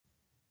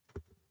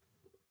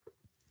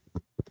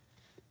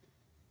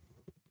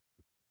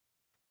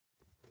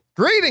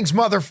Greetings,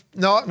 No,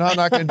 I'm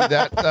not going to do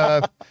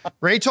that.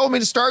 Ray told me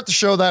to start the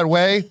show that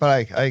way,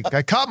 but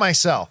I caught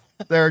myself.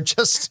 They're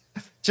just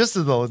at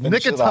the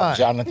nick of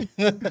time.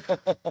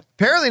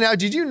 Apparently now,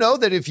 did you know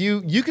that if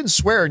you can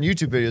swear in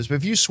YouTube videos, but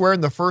if you swear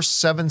in the first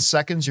 7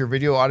 seconds, your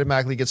video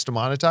automatically gets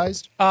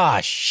demonetized?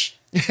 I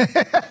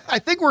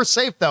think we're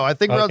safe, though. I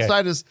think we're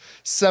outside of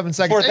 7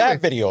 seconds. For that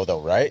video,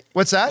 though, right?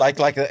 What's that?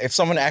 Like if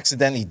someone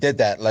accidentally did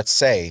that, let's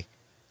say,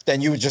 then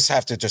you would just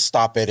have to just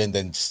stop it and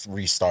then just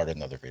restart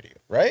another video,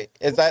 right?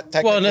 Is that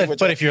technically? Well, no,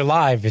 but if you're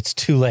live, it's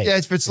too late. Yeah,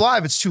 if it's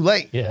live, it's too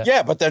late.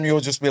 Yeah, but then you'll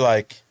just be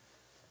like,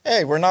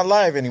 hey, we're not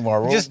live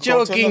anymore. Just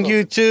joking,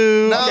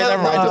 YouTube. Okay,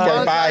 never mind.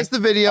 Okay, bye. The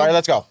video. All right,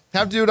 let's go.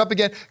 Have to do it up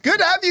again. Good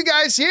to have you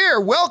guys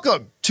here.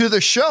 Welcome to the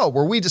show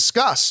where we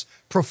discuss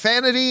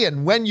profanity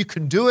and when you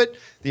can do it,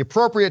 the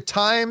appropriate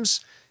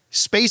times,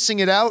 spacing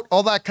it out,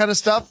 all that kind of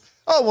stuff.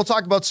 Oh, we'll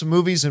talk about some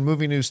movies and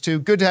movie news too.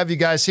 Good to have you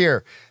guys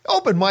here.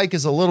 Open mic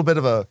is a little bit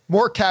of a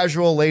more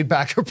casual,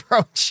 laid-back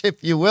approach,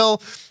 if you will,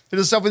 to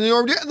the stuff we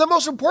normally do. And the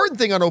most important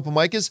thing on open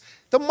mic is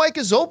the mic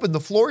is open.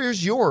 The floor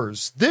is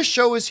yours. This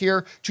show is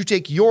here to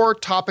take your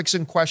topics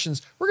and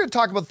questions. We're going to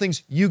talk about the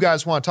things you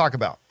guys want to talk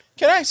about.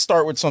 Can I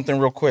start with something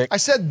real quick? I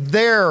said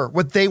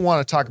what they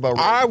want to talk about.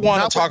 Ray, I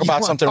want to talk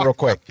about something real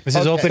quick. This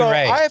is Open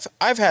Ray.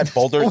 I've had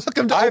Boulders.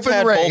 Welcome to I've Open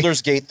had Ray.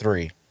 Boulders Gate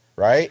 3,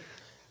 right?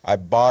 I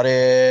bought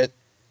it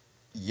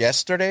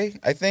yesterday,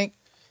 I think,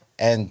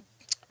 and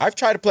I've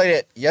tried to play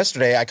it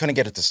yesterday. I couldn't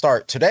get it to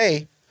start.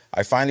 Today,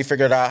 I finally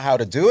figured out how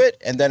to do it,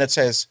 and then it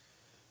says,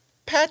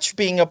 patch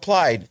being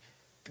applied.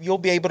 You'll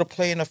be able to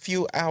play in a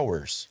few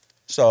hours.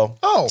 So,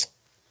 I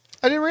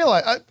didn't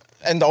realize.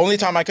 And the only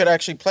time I could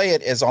actually play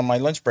it is on my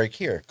lunch break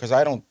here, because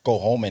I don't go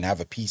home and have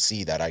a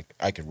PC that I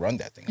could run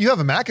that thing on. You have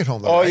a Mac at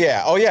home, though, Oh, right?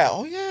 yeah.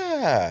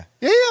 Yeah.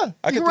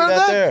 I You can run do it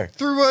that there.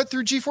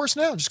 Through GeForce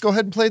Now. Just go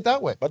ahead and play it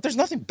that way. But there's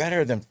nothing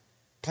better than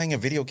playing a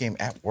video game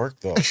at work,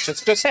 though.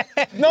 Just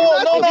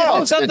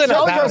No. Something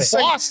Tell about your it.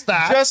 boss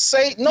that. Just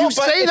say no. You but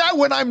say that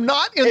when I'm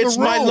not in the room. it's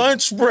my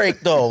lunch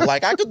break, though.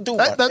 Like I could do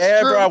That's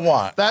whatever true. I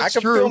want. That's I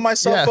can true. fill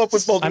myself Yes. up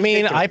with both. I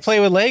mean, I play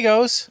with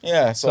Legos.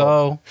 Yeah.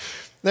 So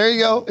There you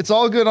go. It's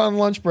all good on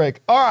lunch break.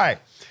 All right.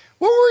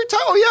 What were we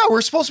talking? Oh, yeah.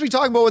 We're supposed to be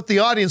talking about what the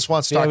audience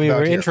wants to talk we about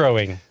were here.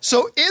 introing.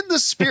 So in the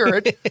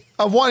spirit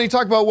of wanting to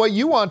talk about what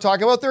you want to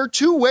talk about, there are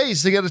two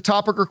ways to get a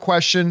topic or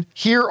question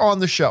here on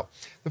the show.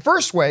 The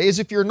first way is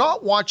if you're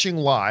not watching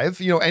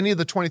live, any of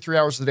the 23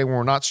 hours of the day when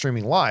we're not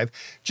streaming live,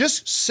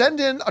 just send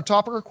in a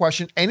topic or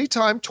question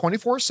anytime,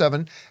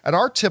 24/7 at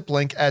our tip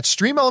link at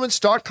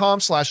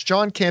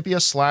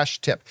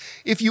streamelements.com/JohnCampia/tip.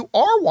 If you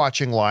are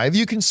watching live,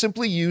 you can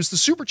simply use the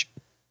super chat.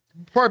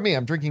 Pardon me,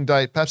 I'm drinking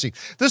Diet Pepsi.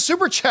 The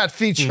super chat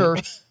feature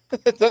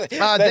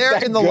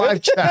there in the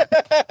live chat.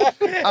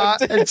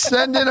 And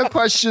send in a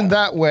question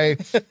that way.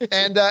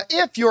 And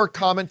if your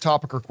comment,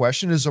 topic, or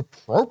question is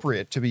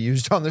appropriate to be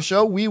used on the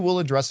show, we will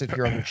address it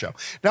here on the show.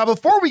 Now,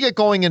 before we get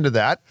going into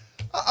that,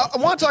 I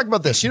want to talk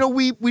about this.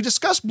 We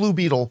discussed Blue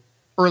Beetle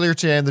earlier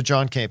today in the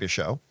John Campia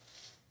show.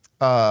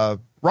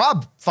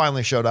 Rob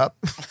finally showed up.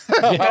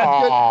 It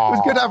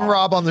was good having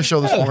Rob on the show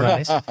this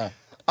morning. Nice.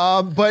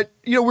 But,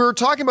 we were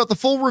talking about the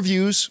full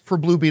reviews for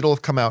Blue Beetle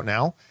have come out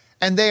now,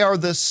 and they are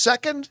the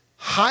second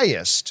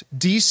highest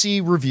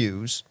DC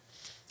reviews,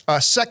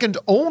 second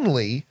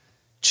only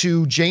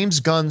to James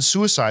Gunn's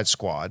Suicide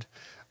Squad.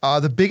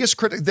 The biggest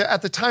critic,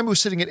 at the time it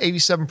was sitting at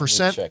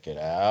 87%. Check it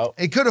out.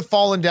 It could have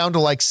fallen down to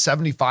like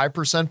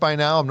 75% by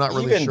now. I'm not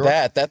really Even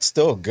sure. that's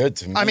still good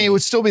to me. I mean, it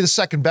would still be the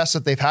second best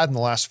that they've had in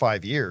the last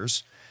 5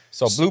 years.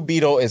 So Blue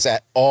Beetle is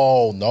at,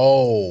 oh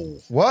no.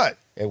 What?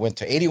 It went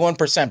to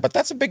 81%, but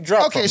that's a big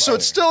drop. Okay, so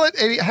it's still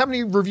at 80. How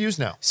many reviews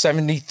now?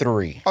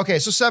 73. Okay,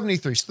 so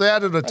 73. So they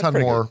added a ton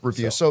more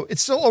reviews. So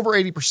it's still over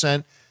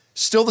 80%.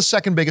 Still the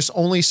second biggest,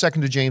 only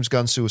second to James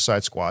Gunn's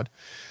Suicide Squad.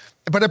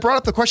 But it brought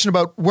up the question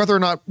about whether or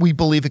not we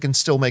believe it can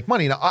still make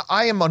money. Now,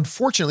 I am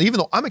unfortunately, even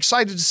though I'm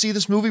excited to see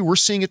this movie, we're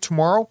seeing it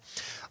tomorrow.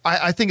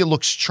 I think it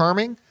looks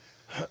charming,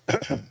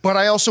 but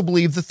I also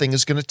believe the thing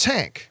is going to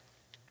tank.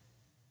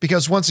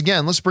 Because once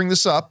again, let's bring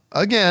this up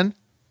again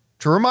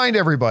to remind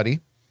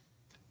everybody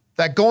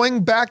that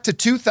going back to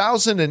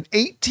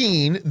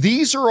 2018,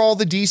 these are all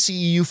the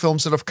DCEU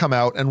films that have come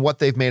out and what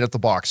they've made at the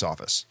box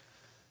office.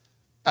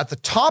 At the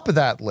top of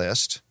that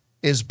list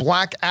is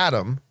Black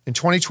Adam in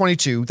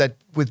 2022 that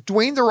with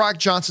Dwayne "The Rock"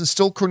 Johnson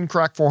still couldn't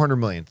crack 400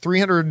 million,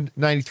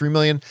 393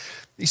 million.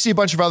 You see a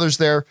bunch of others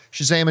there.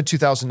 Shazam in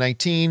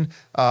 2019.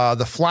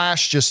 The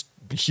Flash, just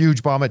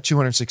huge bomb at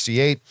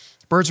 268.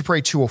 Birds of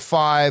Prey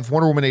 205,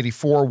 Wonder Woman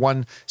 84,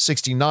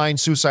 169,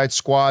 Suicide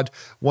Squad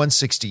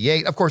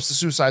 168. Of course, the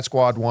Suicide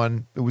Squad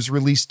one, it was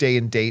released day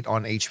and date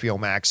on HBO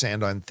Max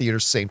and on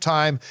theaters at the same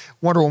time.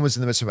 Wonder Woman was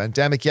in the midst of a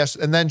pandemic, yes.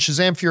 And then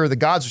Shazam Fury of the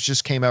Gods, which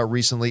just came out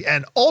recently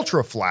and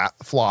ultra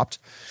flopped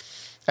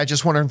at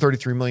just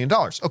 $133 million.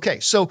 Okay,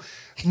 so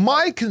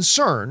my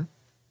concern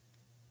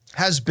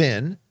has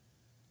been,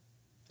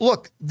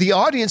 look, the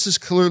audience has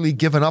clearly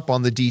given up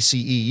on the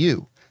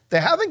DCEU. They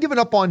haven't given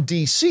up on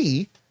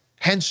DC.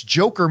 hence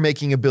Joker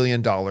making $1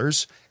 billion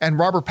and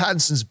Robert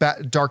Pattinson's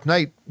Dark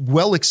Knight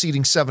well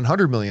exceeding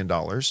 $700 million.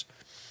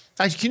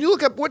 Can you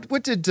look up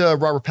what did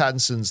Robert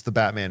Pattinson's The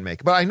Batman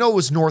make? But I know it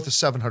was north of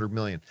 700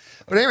 million.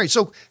 But anyway,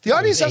 so the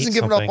audience hasn't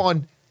given up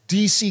on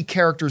DC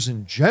characters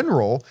in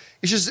general.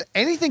 It's just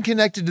anything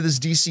connected to this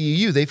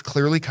DCEU, they've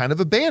clearly kind of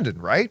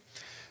abandoned, right?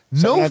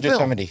 No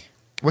 770. film.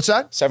 What's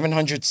that?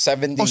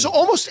 770. Oh, so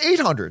almost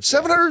 800.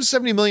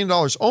 $770 million,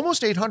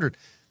 almost 800.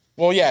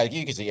 Well, yeah,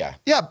 you can see, yeah.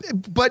 Yeah,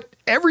 but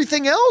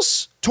everything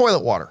else,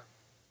 toilet water.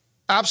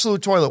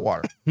 Absolute toilet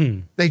water.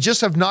 They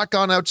just have not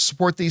gone out to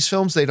support these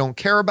films. They don't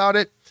care about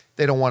it.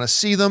 They don't want to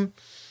see them.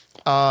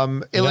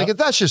 Like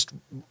that's just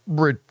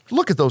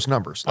look at those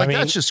numbers. Like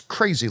that's just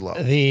crazy low.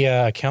 The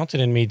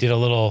accountant in me did a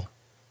little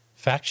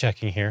fact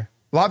checking here.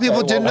 A lot of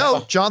people didn't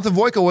know. Jonathan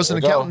Voico was an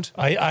accountant.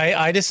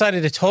 I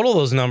decided to total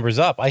those numbers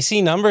up. I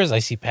see numbers. I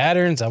see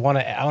patterns. I want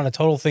to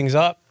total things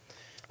up.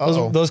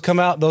 Those come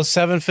out. Those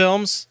 7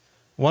 films,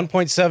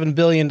 $1.7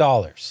 billion.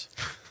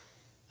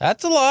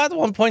 That's a lot.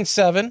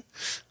 1.7.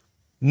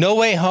 No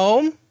Way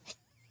Home,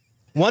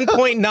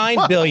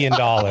 $1.9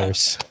 billion.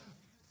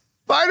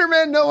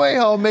 Spider-Man No Way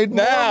Home made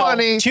more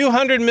money.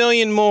 $200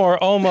 million more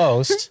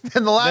almost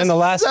than the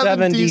last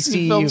 7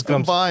 DC films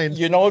combined.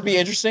 You know what would be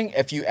interesting?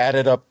 If you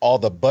added up all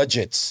the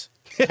budgets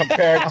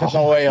compared to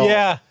No Way Home.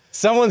 Yeah,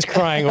 someone's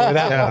crying over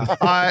that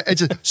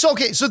one. So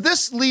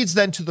this leads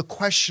then to the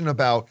question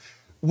about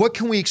what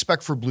can we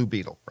expect for Blue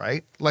Beetle,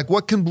 right? Like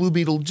what can Blue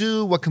Beetle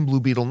do? What can Blue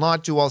Beetle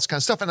not do? All this kind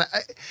of stuff.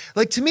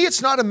 And to me,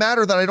 it's not a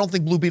matter that I don't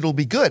think Blue Beetle will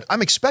be good.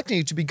 I'm expecting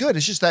it to be good.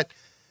 It's just that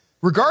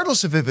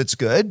regardless of if it's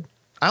good,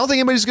 I don't think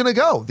anybody's going to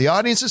go. The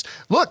audience is,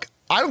 look,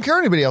 I don't care what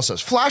anybody else says.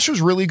 Flash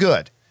was really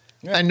good,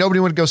 and nobody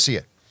would go see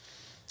it.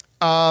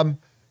 I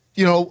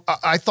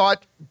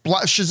thought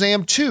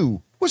Shazam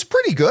 2 was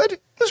pretty good.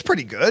 It was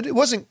pretty good. It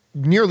wasn't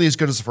nearly as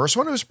good as the first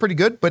one. It was pretty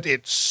good, but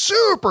it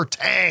super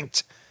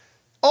tanked.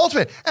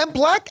 Ultimate. And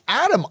Black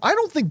Adam, I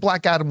don't think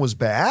Black Adam was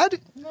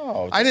bad.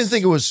 No. I didn't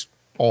think it was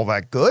all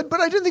that good, but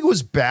I didn't think it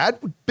was bad.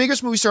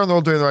 Biggest movie star in the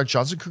world, Dwayne The Rock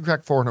Johnson, could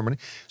crack 400 million.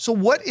 So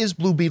what is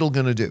Blue Beetle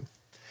going to do?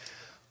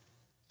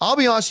 I'll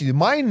be honest with you.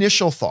 My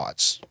initial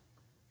thoughts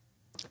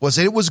was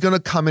that it was going to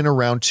come in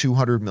around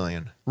 200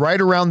 million, right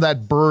around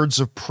that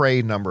Birds of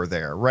Prey number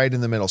there, right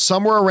in the middle,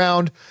 somewhere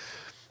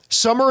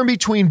in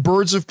between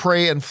Birds of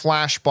Prey and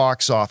Flash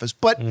box office.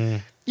 But,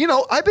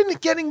 I've been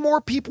getting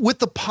more people with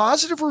the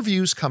positive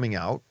reviews coming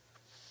out.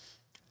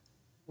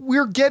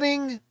 I've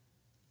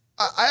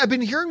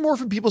been hearing more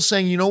from people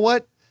saying, you know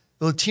what?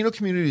 The Latino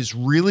community is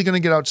really going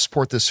to get out to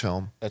support this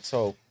film. Let's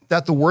hope.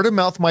 That the word of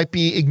mouth might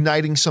be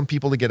igniting some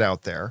people to get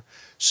out there.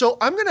 So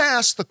I'm going to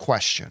ask the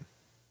question,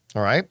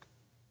 all right?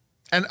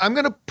 And I'm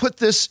going to put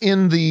this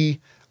I'm going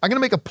to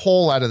make a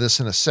poll out of this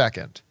in a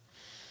second.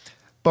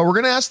 But we're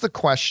going to ask the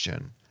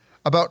question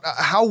about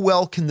how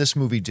well can this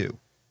movie do,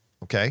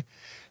 okay?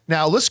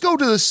 Now, let's go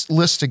to this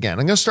list again.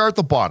 I'm going to start at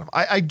the bottom.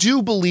 I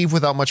do believe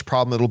without much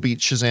problem it'll beat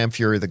Shazam!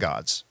 Fury of the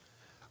Gods.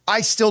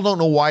 I still don't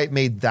know why it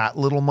made that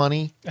little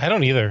money. I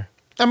don't either.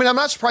 I mean, I'm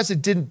not surprised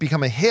it didn't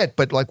become a hit,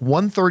 but like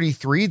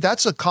 133,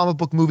 that's a comic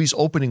book movie's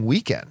opening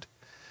weekend.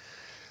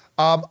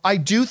 I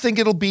do think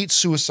it'll beat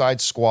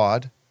Suicide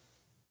Squad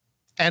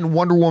and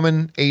Wonder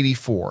Woman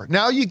 84.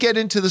 Now you get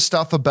into the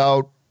stuff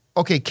about,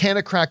 okay, can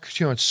it crack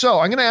 200? So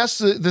I'm going to ask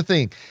the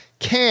thing.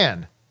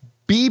 Can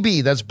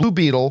BB, that's Blue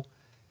Beetle,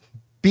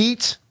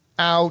 beat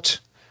out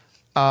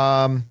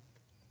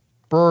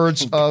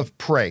Birds of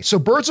Prey? So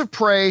Birds of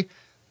Prey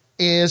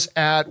is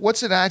at,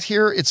 what's it at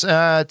here? It's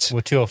at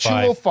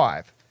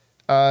 205.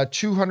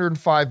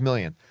 205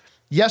 million.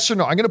 Yes or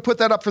no? I'm going to put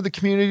that up for the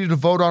community to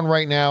vote on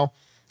right now,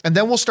 and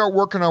then we'll start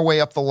working our way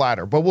up the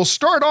ladder. But we'll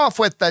start off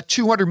with that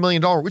 $200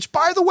 million, which,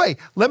 by the way,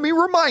 let me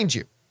remind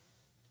you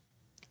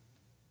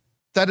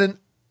that an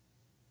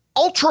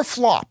ultra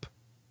flop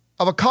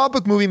of a comic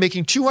book movie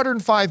making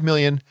 $205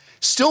 million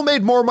still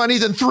made more money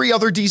than 3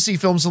 other DC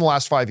films in the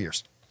last 5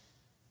 years.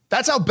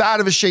 That's how bad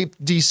of a shape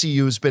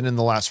DCU has been in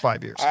the last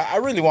 5 years. I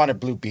really wanted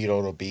Blue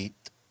Beetle to beat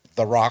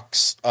The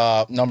Rock's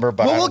number,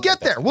 but we'll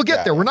get there. We'll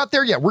get there. We're not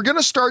there yet. We're going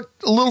to start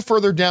a little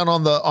further down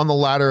on the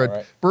ladder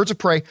at Birds of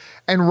Prey.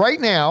 And right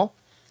now,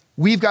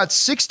 we've got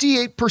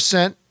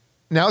 68%.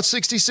 Now it's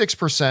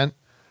 66%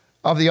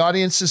 of the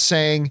audience is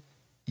saying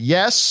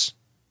yes.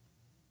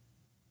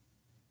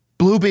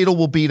 Blue Beetle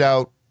will beat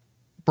out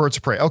Birds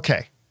of Prey.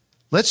 Okay,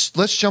 let's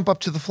jump up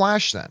to the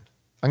Flash then.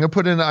 I'm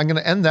going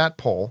to end that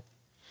poll.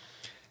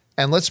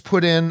 And let's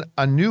put in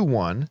a new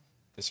one.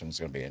 This one's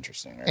going to be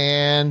interesting. Right?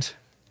 And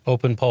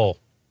open poll.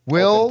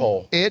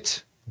 Will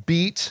it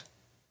beat,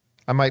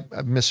 I might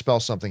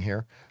misspell something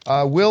here.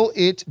 Will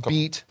it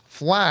beat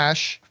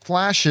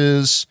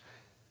Flash's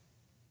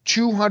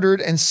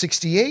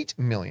 268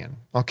 million?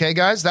 Okay,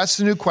 guys, that's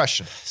the new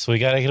question. So we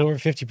got to get over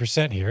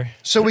 50% here.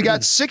 So we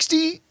got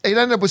it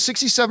ended up with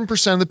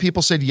 67% of the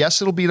people said,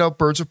 yes, it'll beat out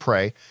Birds of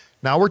Prey.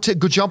 Now we're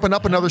jumping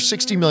up another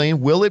 60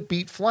 million. Will it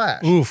beat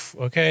Flash? Oof.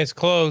 Okay, it's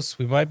close.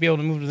 We might be able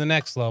to move to the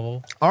next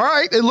level. All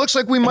right. It looks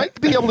like we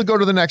might be able to go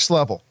to the next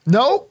level.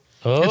 No,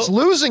 it's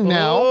losing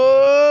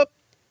now.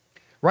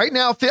 Right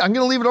now, I'm going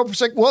to leave it open for a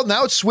second. Well,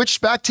 now it's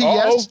switched back to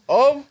yes.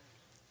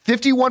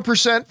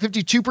 51%,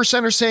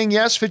 52% are saying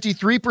yes.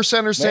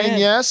 53% are saying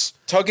yes.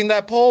 Tugging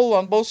that pole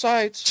on both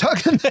sides.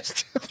 Tugging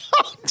this.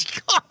 Oh,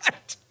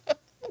 God.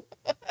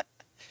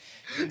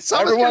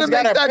 Someone's going to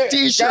make that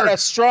T-shirt. Got a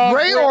strong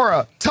Ray grip.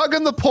 Aura,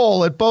 tugging the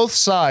pole at both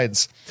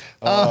sides.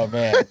 Oh,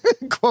 man.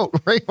 Quote,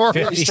 Ray Aura.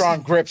 Very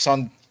strong grips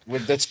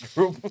with this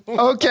group.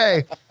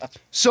 Okay,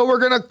 so we're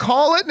going to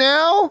call it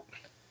now.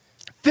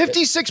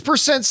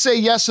 56% say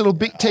yes, it'll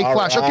take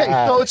Flash. Right.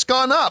 Okay, so it's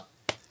gone up.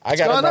 I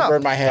got a number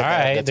in my head. All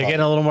right, they're getting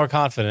a little more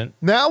confident.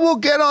 Now we'll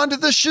get on to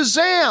the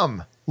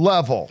Shazam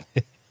level.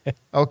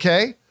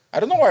 Okay? I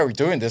don't know why we're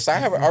doing this.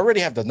 I already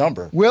have the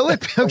number. Will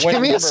it,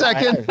 give me a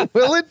second.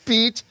 Will it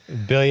beat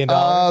 $1 billion?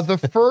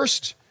 The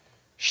first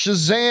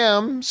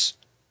Shazam's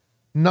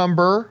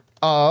number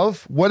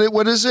of,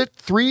 what is it?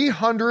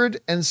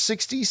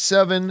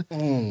 367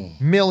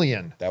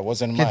 million. That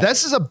wasn't Okay, mine.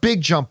 this is a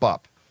big jump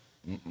up.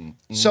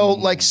 So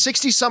like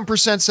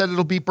 60-some% said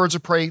it'll beat Birds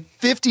of Prey.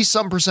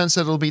 50-some%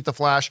 said it'll beat The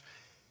Flash.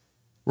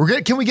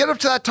 Can we get up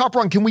to that top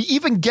rung? Can we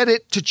even get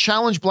it to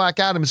challenge Black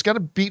Adam? It's got to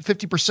beat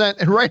 50%.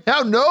 And right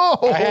now, no.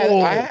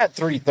 I had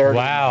 330.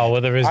 Wow,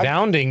 with a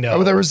resounding no.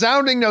 With a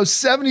resounding no,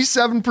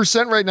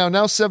 77% right now.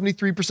 Now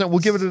 73%. We'll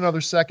give it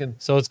another second.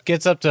 So it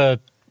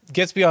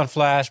gets beyond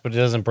Flash, but it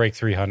doesn't break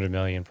 300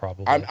 million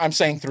probably. I'm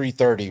saying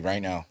 330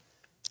 right now.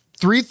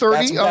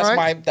 330. All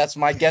right. That's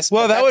my guess.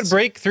 Well, that would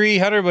break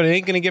 300, but it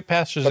ain't going to get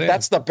past Shazam. But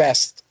that's the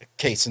best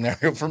case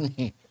scenario for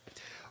me.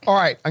 All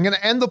right. I'm going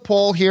to end the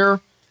poll here.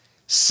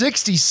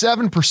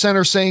 67%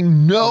 are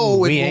saying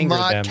no, it will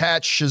not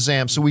catch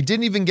Shazam. So we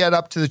didn't even get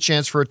up to the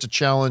chance for it to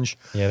challenge.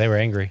 Yeah, they were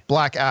angry.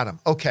 Black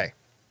Adam. Okay.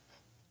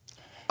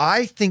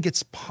 I think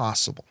it's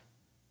possible.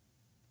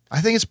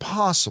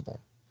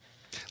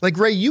 Like,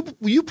 Ray,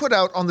 you put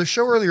out on the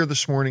show earlier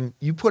this morning,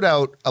 you put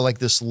out like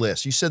this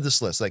list. You said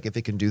this list, like if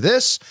it can do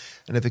this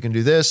and if it can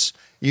do this.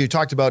 You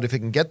talked about if it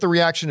can get the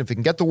reaction, if it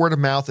can get the word of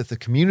mouth, if the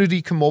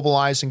community can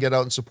mobilize and get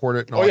out and support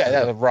it. And all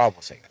Rob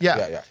was saying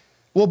that. Yeah.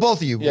 Well,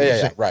 both of you.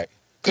 Yeah, right.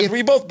 Because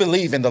we both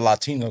believe in the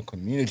Latino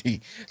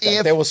community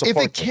that they will support.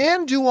 If it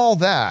can do all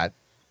that,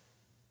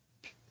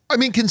 I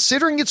mean,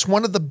 considering it's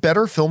one of the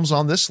better films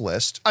on this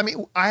list, I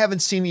mean, I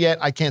haven't seen it yet.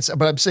 I can't say,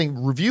 but I'm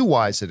saying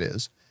review-wise it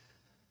is.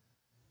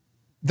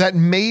 That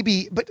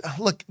maybe, but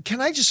look,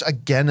 can I just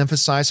again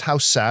emphasize how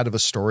sad of a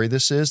story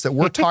this is? That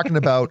we're talking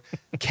about,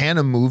 can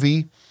a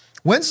movie?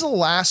 When's the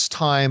last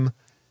time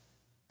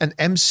an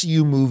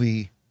MCU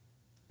movie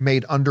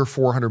made under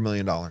 $400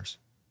 million?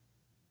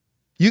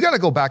 You got to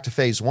go back to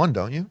phase one,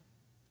 don't you?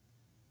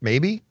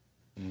 Maybe?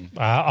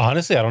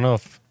 Honestly, I don't know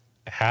if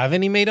have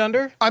any made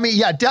under. I mean,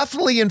 yeah,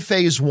 definitely in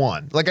phase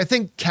one. Like I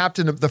think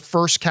the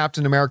first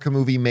Captain America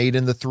movie made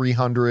in the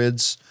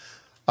 300s.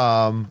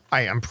 I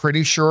am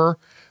pretty sure.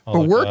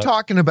 But we're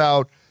talking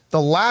about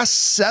the last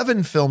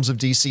 7 films of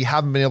DC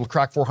haven't been able to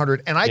crack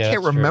 400. And I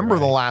can't remember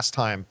the last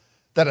time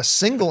that a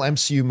single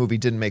MCU movie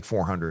didn't make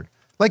 400.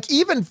 Like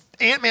even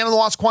Ant-Man and the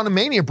Wasp: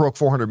 Quantumania broke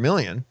 400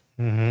 million.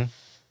 Mm-hmm.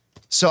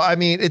 So, I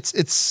mean,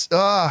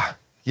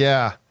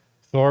 yeah.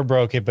 Thor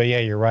broke it, but yeah,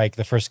 you're right.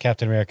 The first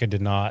Captain America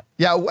did not.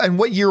 Yeah, and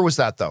what year was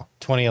that, though?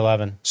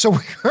 2011. So we're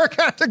going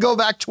to have to go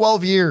back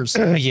 12 years.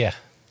 Yeah.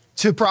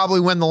 To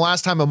probably when the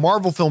last time a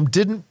Marvel film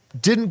didn't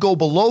go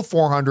below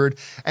 400,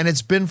 and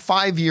it's been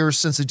 5 years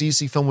since a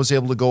DC film was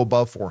able to go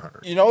above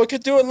 400. You know, it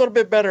could do a little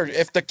bit better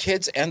if the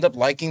kids end up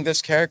liking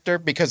this character,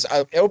 because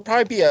it'll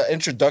probably be an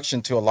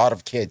introduction to a lot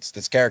of kids,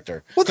 this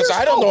character. Because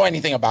I don't know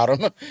anything about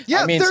him.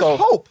 Yeah, I mean, there's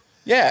hope.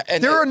 Yeah,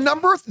 and there are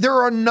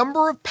a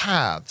number of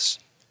paths.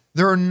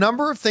 There are a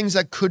number of things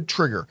that could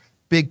trigger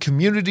big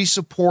community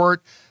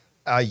support,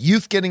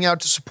 youth getting out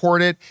to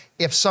support it.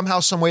 If somehow,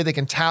 some way they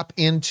can tap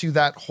into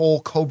that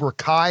whole Cobra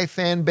Kai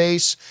fan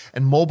base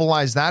and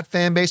mobilize that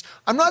fan base.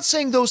 I'm not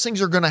saying those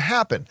things are going to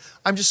happen.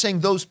 I'm just saying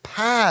those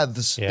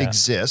paths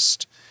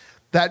exist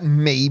that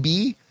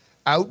maybe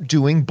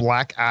outdoing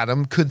Black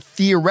Adam could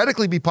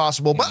theoretically be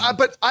possible.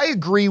 But I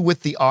agree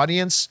with the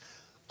audience.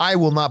 I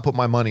will not put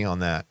my money on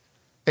that.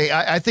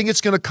 I think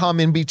it's going to come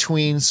in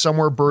between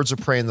somewhere Birds of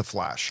Prey and The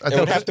Flash. I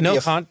think would have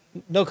to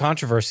no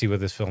controversy with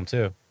this film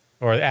too,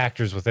 or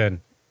actors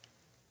within.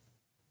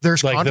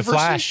 There's like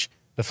controversy?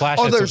 The Flash.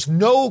 Oh, there's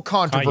no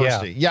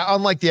controversy. Yeah,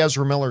 unlike the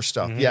Ezra Miller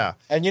stuff. Yeah.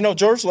 And you know,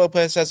 George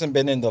Lopez hasn't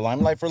been in the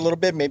limelight for a little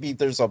bit. Maybe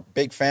there's a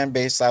big fan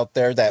base out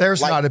there that there's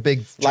not a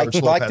big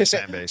George Lopez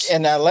fan base.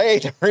 In LA,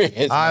 there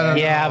is. I don't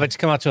know. Yeah, but to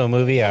come out to a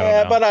movie, I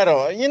don't know. But I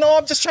don't. You know,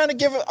 I'm just trying to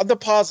give the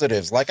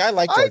positives. Like I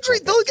George agree.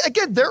 Lopez.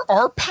 Again, there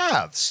are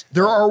paths.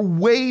 There are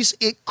ways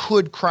it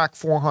could crack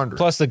 400.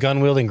 Plus, the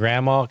gun-wielding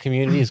grandma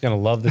community is going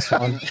to love this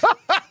one.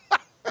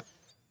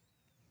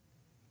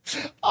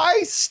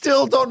 I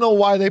still don't know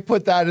why they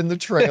put that in the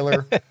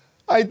trailer.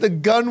 The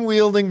gun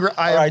wielding. All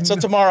right, so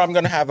tomorrow I'm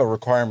going to have a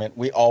requirement.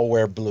 We all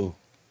wear blue.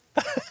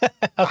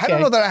 I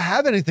don't know that I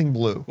have anything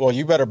blue. Well,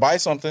 you better buy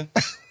something.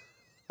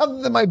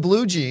 Other than my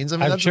blue jeans. I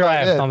mean, I'm that's sure I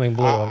have it. something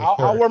blue.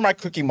 I'll wear my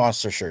Cookie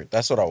Monster shirt.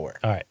 That's what I'll wear.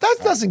 All right. That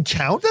doesn't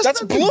count.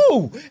 That's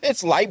blue.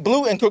 It's light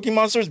blue, and Cookie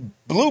Monster's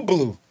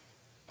blue.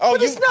 Oh,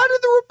 but it's not in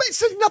the. It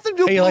says nothing to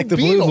do with Hey, you like the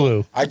Beetle.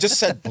 blue? I just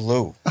said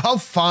blue. Oh,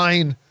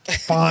 fine. I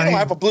Fine. don't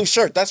have a blue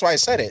shirt. That's why I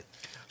said it.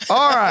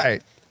 All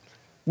right.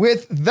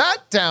 With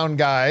that down,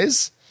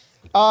 guys,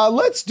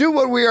 let's do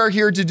what we are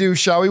here to do,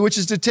 shall we? Which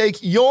is to take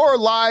your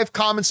live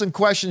comments and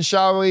questions,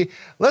 shall we?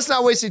 Let's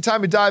not waste any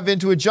time to dive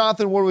into it.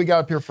 Jonathan, what do we got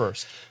up here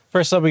first?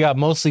 First up, we got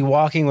Mostly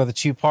Walking with a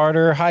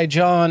two-parter. Hi,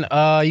 John.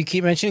 You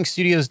keep mentioning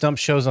studios dump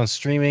shows on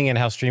streaming and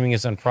how streaming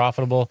is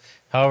unprofitable.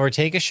 However,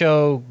 take a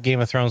show, Game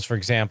of Thrones, for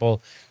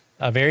example.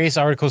 Various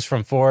articles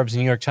from Forbes,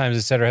 New York Times,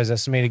 etc., has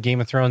estimated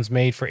Game of Thrones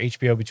made for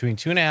HBO between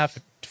 $2.5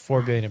 to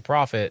 $4 billion in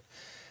profit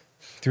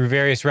through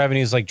various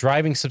revenues like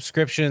driving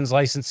subscriptions,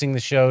 licensing the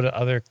show to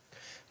other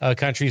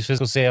countries,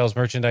 physical sales,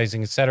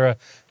 merchandising, etc.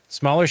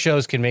 Smaller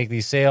shows can make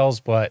these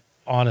sales, but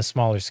on a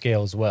smaller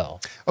scale as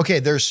well. Okay,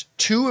 there's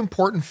two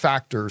important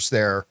factors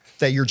there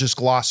that you're just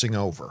glossing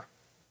over.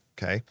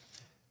 Okay.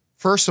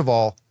 First of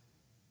all,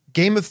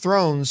 Game of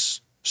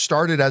Thrones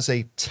started as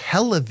a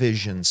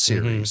television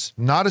series,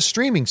 not a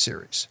streaming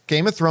series.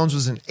 Game of Thrones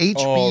was an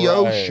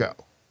HBO show,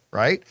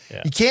 right?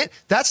 Yeah. You can't,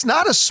 that's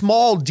not a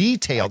small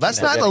detail.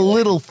 That's not a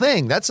little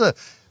thing. That's a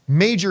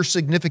major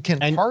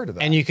significant part of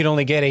that. And you could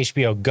only get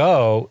HBO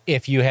Go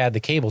if you had the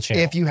cable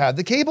channel. If you had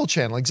the cable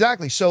channel,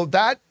 exactly. So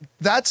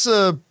that's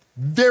a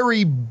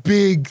very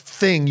big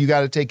thing you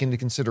got to take into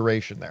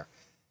consideration there.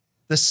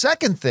 The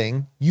second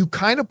thing, you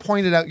kind of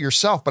pointed out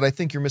yourself, but I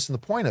think you're missing the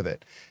point of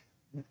it.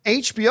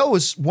 HBO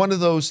is one of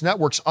those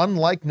networks,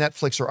 unlike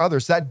Netflix or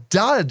others, that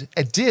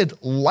did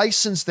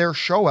license their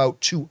show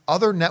out to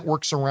other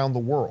networks around the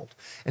world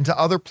and to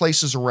other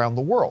places around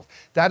the world.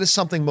 That is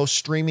something most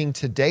streaming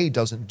today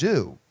doesn't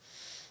do,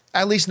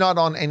 at least not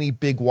on any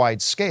big wide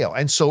scale.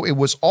 And so it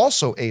was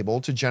also able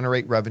to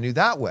generate revenue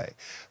that way.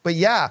 But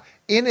yeah,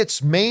 in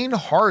its main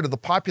heart of the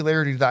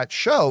popularity of that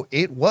show,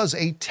 it was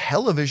a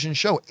television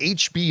show,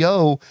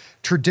 HBO,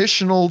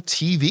 traditional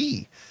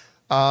TV.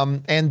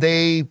 And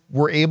they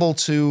were able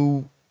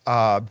to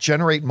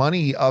generate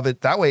money of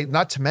it that way.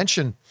 Not to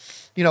mention,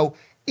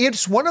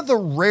 it's one of the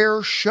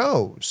rare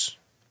shows,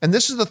 and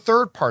this is the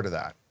third part of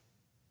that.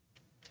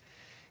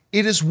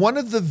 It is one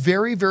of the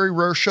very, very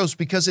rare shows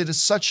because it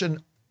is such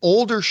an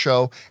older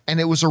show and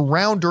it was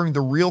around during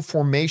the real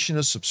formation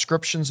of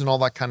subscriptions and all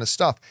that kind of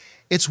stuff.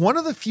 It's one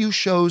of the few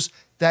shows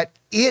that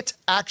it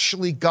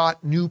actually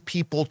got new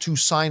people to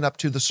sign up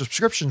to the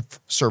subscription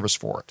service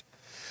for it.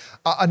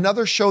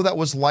 Another show that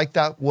was like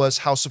that was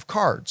House of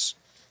Cards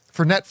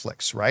for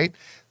Netflix, right?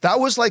 That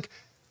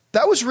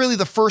was really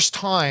the first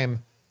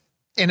time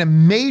in a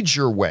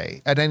major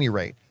way, at any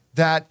rate,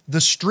 that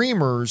the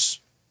streamers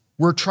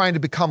were trying to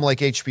become like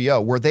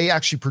HBO, where they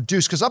actually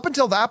produced, because up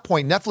until that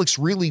point, Netflix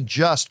really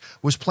just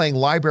was playing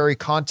library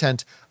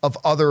content of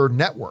other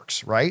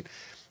networks, right?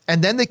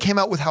 And then they came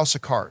out with House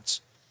of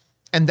Cards.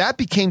 And that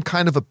became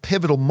kind of a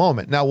pivotal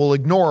moment. Now, we'll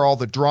ignore all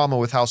the drama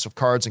with House of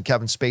Cards and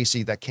Kevin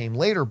Spacey that came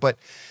later, but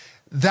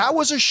that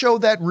was a show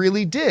that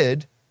really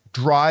did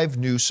drive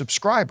new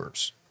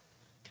subscribers.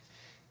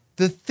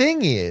 The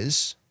thing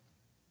is,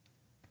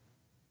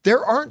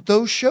 there aren't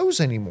those shows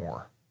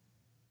anymore.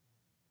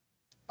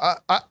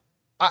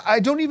 I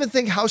don't even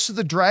think House of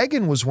the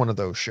Dragon was one of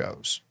those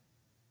shows,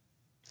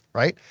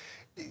 right?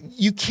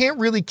 You can't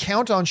really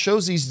count on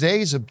shows these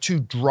days to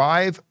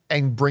drive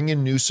and bring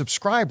in new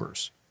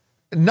subscribers.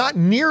 Not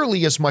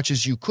nearly as much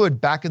as you could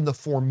back in the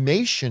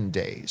formation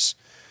days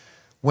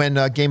when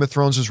Game of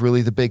Thrones was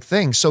really the big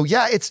thing. So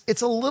yeah,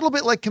 it's a little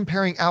bit like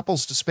comparing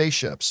apples to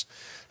spaceships,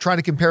 trying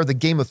to compare the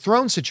Game of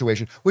Thrones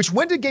situation, which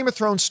when did Game of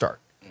Thrones start?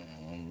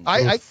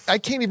 I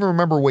can't even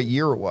remember what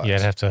year it was. Yeah,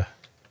 I'd have to.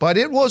 But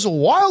it was a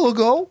while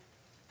ago,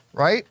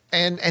 right?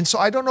 And so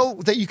I don't know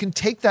that you can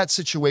take that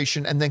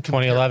situation and then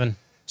compare. 2011.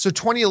 So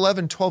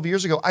 2011, 12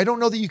 years ago, I don't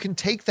know that you can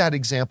take that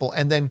example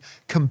and then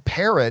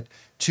compare it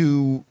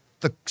to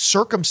the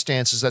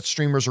circumstances that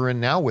streamers are in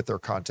now with their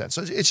content.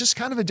 So it's just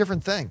kind of a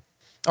different thing.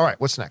 All right,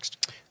 what's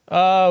next?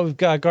 We've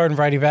got Garden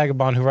Variety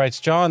Vagabond who writes,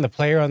 John, the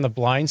player on the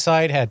blind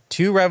side had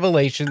two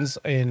revelations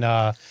in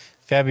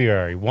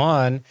February.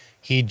 One,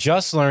 he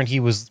just learned he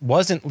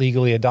wasn't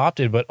legally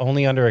adopted, but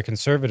only under a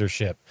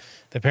conservatorship.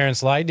 The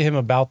parents lied to him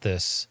about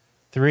this.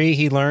 3,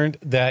 he learned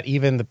that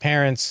even the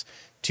parents'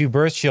 2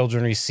 birth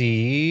children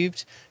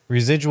received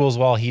residuals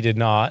while he did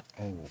not.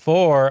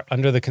 4,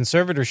 under the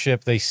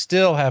conservatorship, they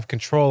still have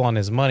control on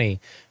his money,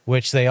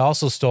 which they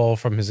also stole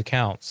from his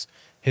accounts.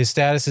 His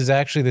status is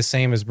actually the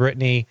same as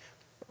Brittany,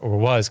 or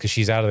was, because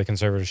she's out of the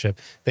conservatorship.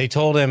 They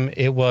told him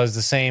it was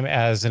the same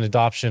as an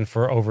adoption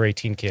for over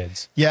 18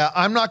 kids. Yeah,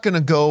 I'm not going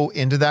to go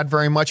into that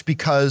very much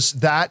because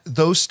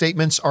those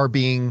statements are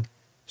being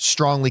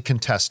strongly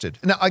contested.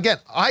 Now, again,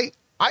 I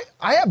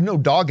have no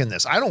dog in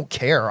this. I don't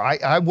care.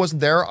 I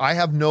wasn't there. I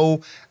have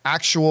no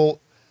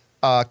actual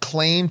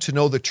claim to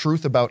know the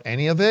truth about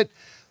any of it.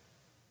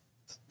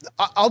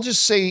 I'll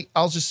just say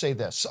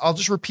this. I'll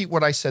just repeat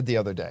what I said the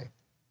other day.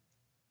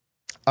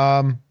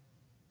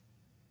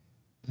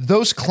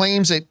 Those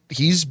claims that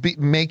he's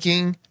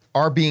making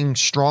are being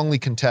strongly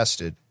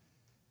contested.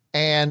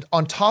 And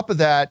on top of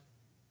that,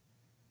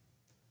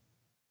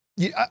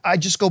 I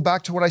just go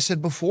back to what I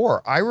said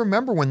before. I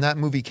remember when that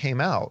movie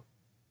came out,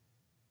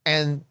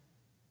 and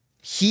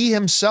he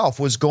himself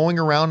was going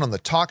around on the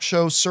talk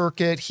show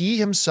circuit. He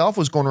himself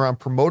was going around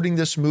promoting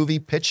this movie,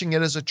 pitching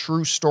it as a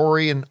true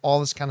story and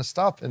all this kind of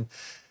stuff. And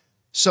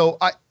so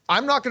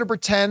I'm not going to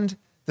pretend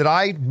that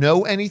I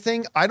know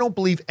anything. I don't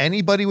believe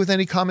anybody with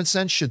any common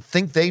sense should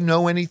think they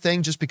know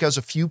anything just because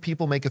a few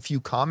people make a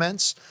few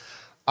comments.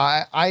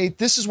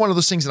 This is one of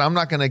those things that I'm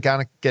not going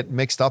to get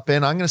mixed up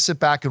in. I'm going to sit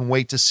back and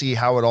wait to see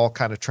how it all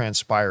kind of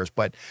transpires.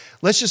 But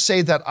let's just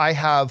say that I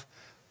have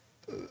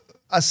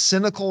a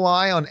cynical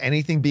eye on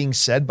anything being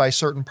said by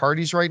certain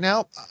parties right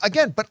now.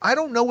 Again, but I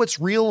don't know what's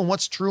real and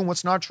what's true and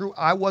what's not true.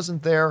 I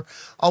wasn't there.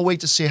 I'll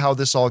wait to see how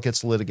this all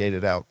gets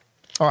litigated out.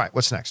 All right,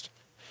 what's next?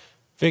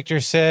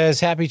 Victor says,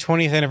 happy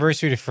 20th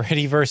anniversary to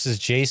Freddy versus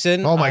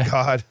Jason. Oh my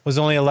God. I was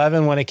only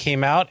 11 when it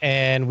came out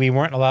and we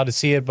weren't allowed to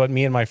see it, but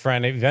me and my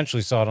friend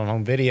eventually saw it on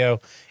home video.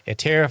 It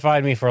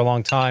terrified me for a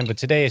long time, but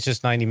today it's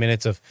just 90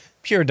 minutes of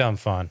pure dumb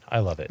fun. I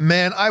love it.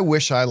 Man, I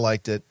wish I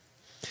liked it.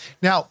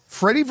 Now,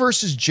 Freddy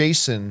versus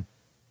Jason,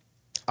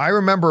 I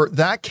remember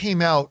that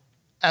came out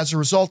as a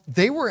result.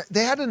 They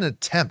had an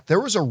attempt. There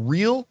was a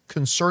real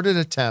concerted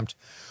attempt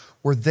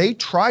where they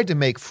tried to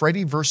make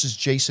Freddy versus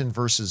Jason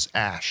versus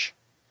Ash.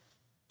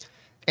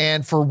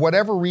 And for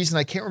whatever reason,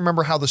 I can't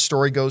remember how the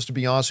story goes, to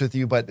be honest with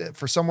you, but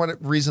for some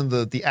reason,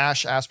 the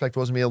Ash aspect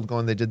wasn't able to go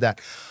and they did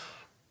that.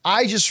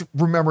 I just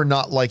remember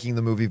not liking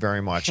the movie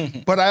very much.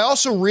 But I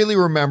also really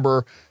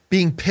remember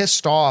being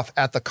pissed off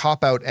at the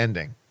cop-out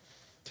ending.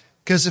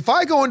 Because if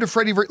I go into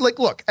Freddy,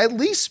 look, at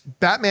least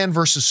Batman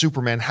versus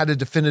Superman had a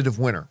definitive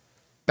winner.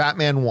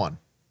 Batman won,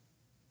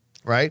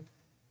 right?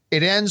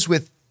 It ends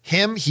with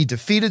him. He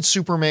defeated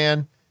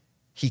Superman.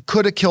 He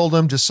could have killed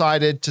him,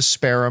 decided to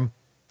spare him.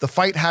 The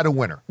fight had a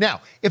winner.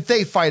 Now, if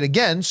they fight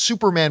again,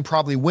 Superman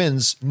probably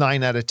wins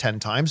 9 out of 10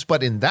 times.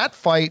 But in that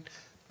fight,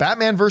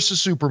 Batman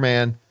versus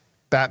Superman,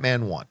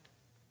 Batman won.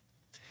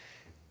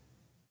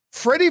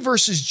 Freddy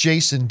versus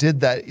Jason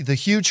did that, the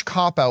huge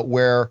cop-out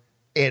where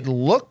it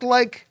looked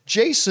like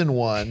Jason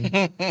won,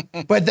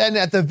 but then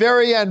at the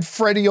very end,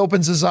 Freddy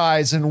opens his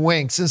eyes and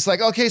winks. It's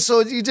like, okay,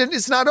 so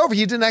it's not over.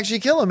 You didn't actually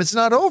kill him. It's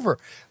not over.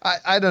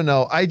 I don't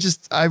know. I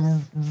just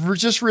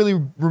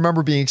really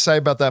remember being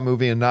excited about that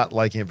movie and not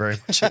liking it very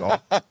much at all.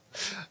 All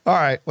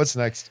right, what's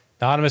next?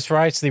 Anonymous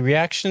writes, the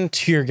reaction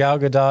to your Gal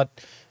Gadot,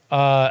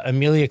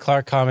 Emilia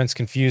Clarke comments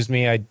confused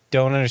me. I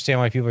don't understand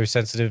why people are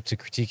sensitive to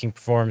critiquing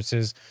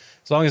performances.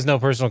 As long as no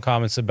personal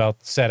comments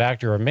about said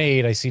actor are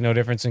made, I see no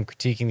difference in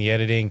critiquing the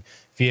editing,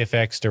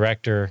 VFX,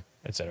 director,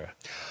 etc.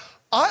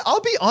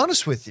 I'll be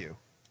honest with you.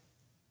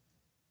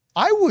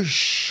 I was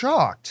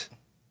shocked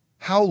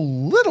how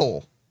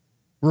little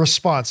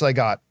response I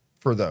got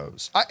for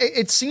those.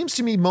 It seems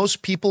to me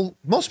most people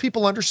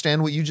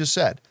understand what you just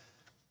said.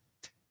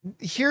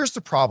 Here's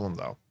the problem,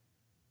 though.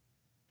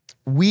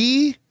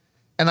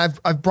 And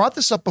I've brought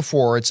this up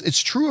before. It's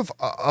true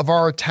of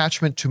our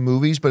attachment to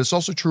movies, but it's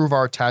also true of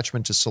our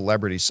attachment to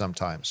celebrities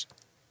sometimes.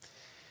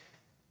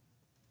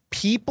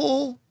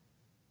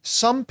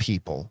 Some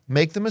people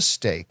make the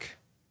mistake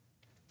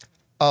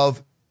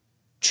of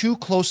too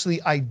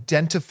closely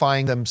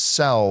identifying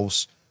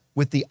themselves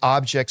with the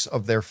objects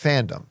of their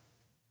fandom.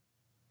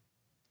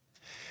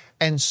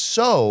 And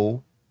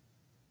so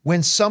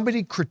when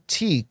somebody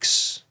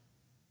critiques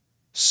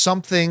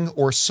something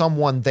or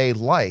someone they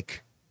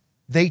like,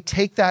 they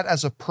take that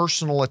as a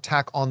personal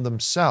attack on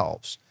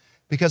themselves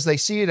because they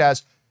see it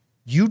as,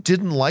 you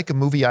didn't like a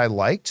movie I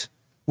liked?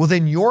 Well,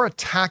 then you're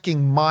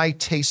attacking my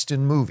taste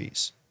in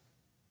movies.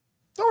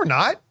 No, we're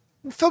not.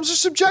 Films are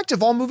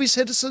subjective. All movies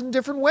hit us in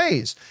different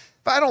ways.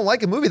 If I don't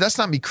like a movie, that's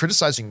not me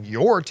criticizing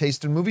your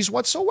taste in movies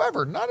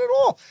whatsoever. Not at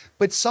all.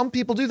 But some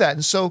people do that.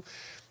 And so,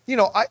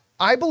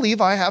 I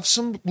believe I have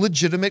some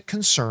legitimate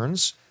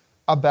concerns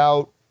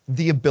about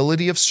the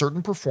ability of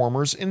certain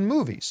performers in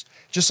movies.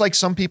 Just like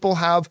some people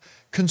have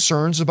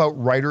concerns about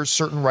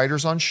certain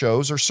writers on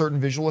shows or certain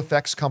visual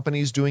effects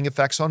companies doing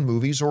effects on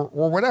movies or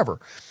whatever.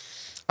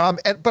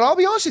 But I'll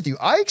be honest with you,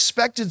 I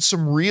expected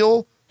some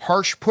real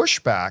harsh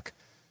pushback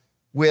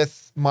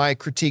with my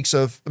critiques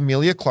of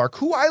Emilia Clarke,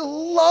 who I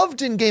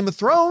loved in Game of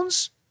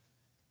Thrones.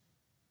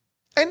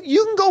 And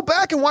you can go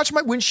back and watch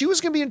when she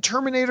was going to be in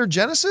Terminator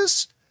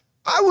Genesis,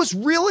 I was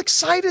real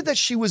excited that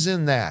she was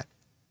in that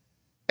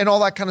and all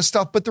that kind of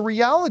stuff. But the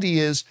reality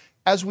is,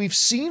 as we've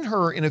seen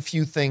her in a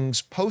few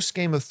things post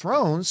Game of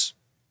Thrones,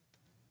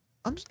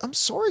 I'm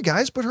sorry,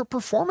 guys, but her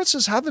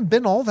performances haven't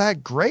been all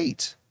that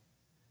great.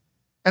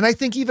 And I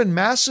think even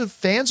massive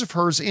fans of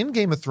hers in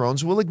Game of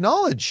Thrones will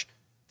acknowledge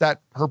that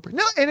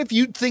and if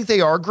you think they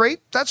are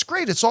great, that's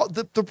great. It's all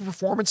the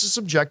performance is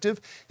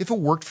subjective. If it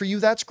worked for you,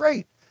 that's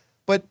great.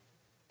 But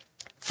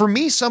for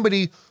me,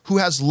 somebody who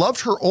has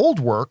loved her old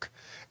work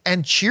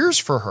and cheers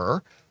for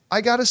her,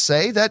 I got to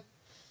say that,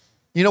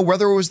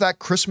 whether it was that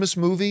Christmas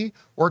movie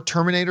or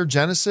Terminator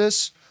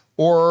Genesis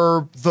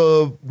or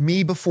the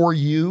Me Before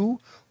You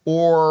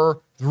or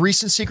the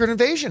recent Secret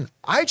Invasion,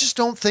 I just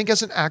don't think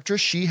as an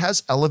actress she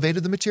has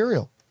elevated the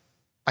material.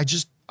 I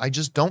just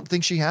don't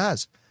think she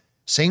has.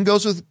 Same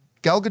goes with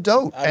Gal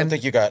Gadot. I don't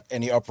think you got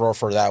any uproar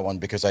for that one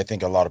because I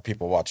think a lot of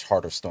people watch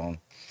Heart of Stone.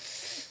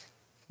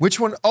 Which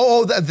one?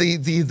 Oh, the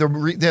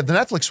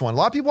Netflix one. A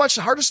lot of people watch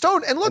Heart of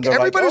Stone, and look,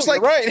 everybody's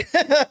like, right.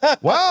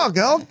 wow,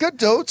 Gal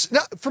Gadot.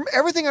 Now, from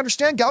everything I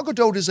understand, Gal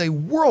Gadot is a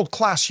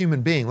world-class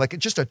human being, like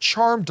just a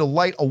charm,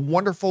 delight, a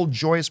wonderful,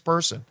 joyous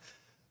person.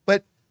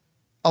 But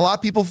a lot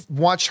of people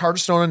watched Heart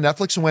of Stone on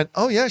Netflix and went,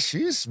 oh yeah,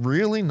 she's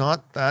really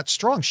not that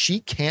strong. She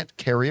can't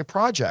carry a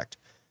project.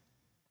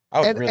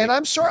 And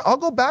I'm sorry, I'll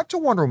go back to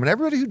Wonder Woman.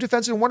 Everybody who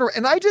defends it in Wonder Woman,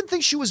 and I didn't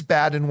think she was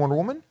bad in Wonder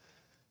Woman,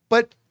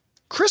 but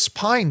Chris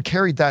Pine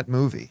carried that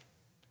movie.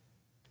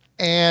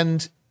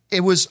 And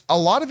a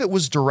lot of it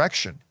was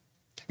direction.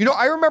 You know,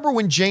 I remember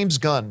when James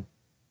Gunn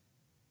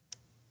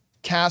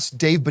cast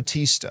Dave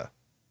Bautista,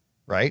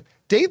 right?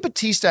 Dave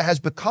Bautista has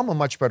become a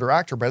much better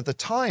actor, but at the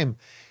time,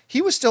 he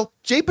was still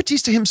Dave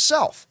Bautista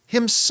himself.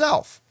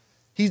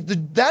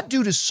 That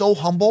dude is so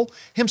humble,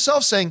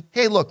 himself saying,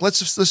 hey, look,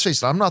 let's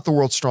face it, I'm not the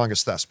world's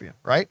strongest thespian,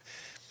 right?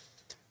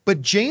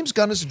 But James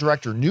Gunn as a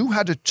director knew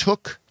how to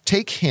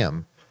take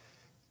him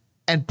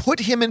and put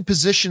him in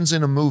positions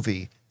in a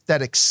movie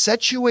that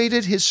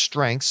accentuated his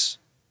strengths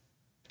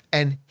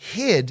and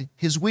hid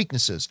his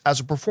weaknesses as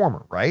a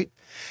performer, right?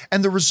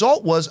 And the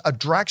result was a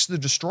Drax the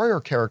Destroyer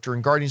character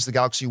in Guardians of the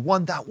Galaxy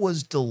 1 that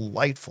was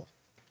delightful.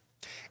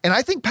 And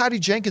I think Patty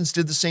Jenkins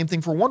did the same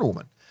thing for Wonder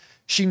Woman.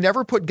 She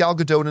never put Gal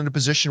Gadot in a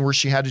position where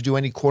she had to do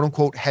any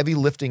quote-unquote heavy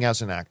lifting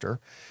as an actor.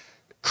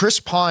 Chris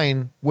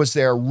Pine was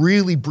there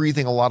really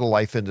breathing a lot of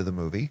life into the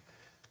movie.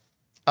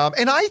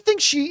 And I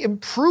think she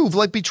improved,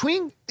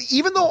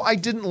 even though I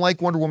didn't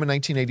like Wonder Woman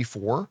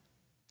 1984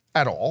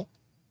 at all,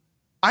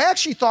 I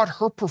actually thought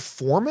her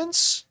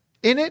performance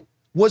in it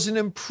was an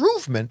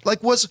improvement,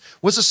 was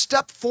a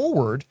step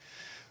forward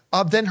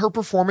than her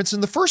performance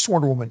in the first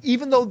Wonder Woman.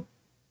 Even though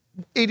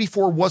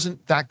 84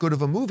 wasn't that good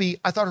of a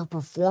movie, I thought her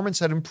performance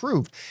had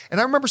improved.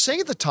 And I remember saying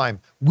at the time,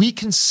 we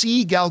can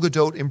see Gal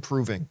Gadot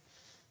improving.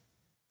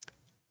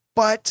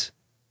 But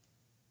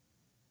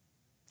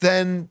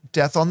then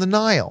Death on the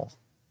Nile.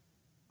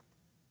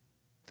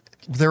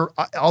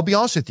 I'll be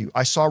honest with you,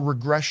 I saw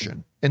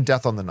regression in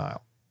Death on the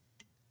Nile.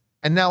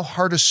 And now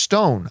Heart of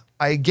Stone,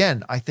 I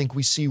think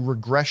we see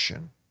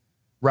regression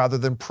rather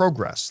than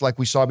progress, like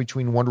we saw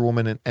between Wonder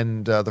Woman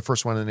and the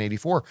first one in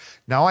 84.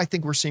 Now I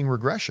think we're seeing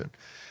regression.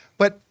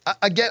 But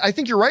again, I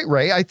think you're right,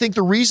 Ray. I think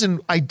the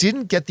reason I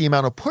didn't get the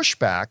amount of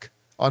pushback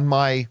on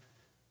my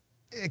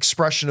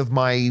expression of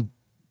my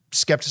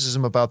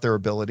skepticism about their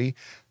ability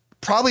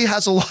probably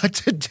has a lot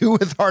to do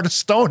with Heart of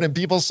Stone, and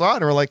people saw it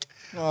and were like,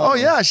 oh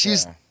yeah,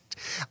 she's... Yeah.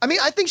 I mean,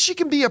 I think she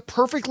can be a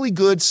perfectly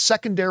good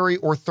secondary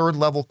or third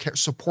level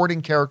supporting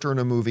character in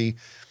a movie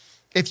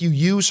if you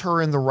use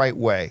her in the right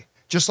way,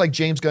 just like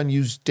James Gunn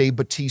used Dave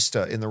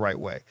Bautista in the right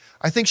way.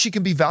 I think she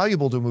can be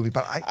valuable to a movie,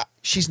 but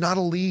she's not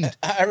a lead.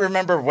 I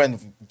remember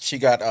when she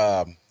got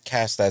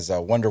cast as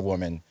Wonder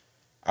Woman,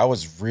 I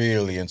was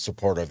really in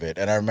support of it.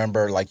 And I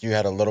remember you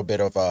had a little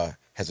bit of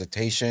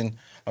hesitation.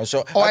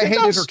 So I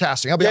hated her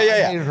casting. I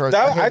hated her.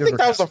 I think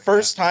that was the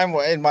first time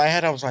in my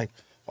head I was like,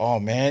 oh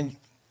man,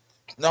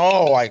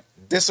 no, I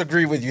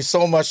disagree with you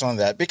so much on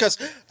that, because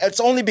it's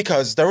only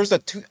because there was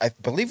I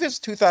believe it's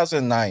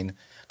 2009,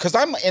 because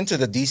I'm into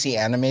the DC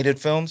animated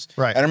films.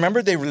 Right. And I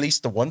remember they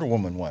released the Wonder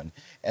Woman one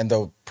and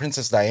the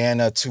Princess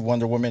Diana to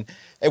Wonder Woman.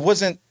 It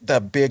wasn't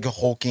the big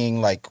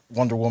hulking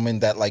Wonder Woman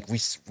that we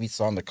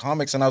saw in the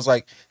comics. And I was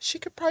like, she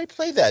could probably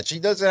play that. She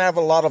doesn't have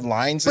a lot of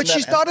lines. But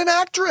she's not an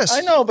actress.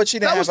 I know, but she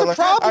didn't have a lot. That was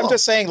the problem. I'm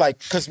just saying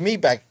because me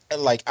back,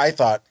 I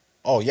thought,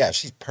 oh yeah,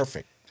 she's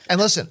perfect. And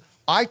listen,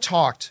 I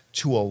talked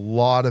to a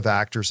lot of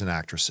actors and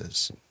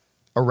actresses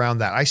around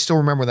that. I still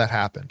remember that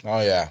happened.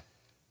 Oh, yeah.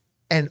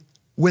 And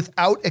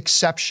without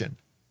exception,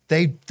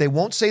 they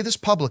won't say this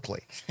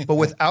publicly, but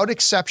without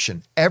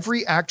exception,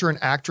 every actor and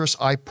actress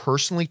I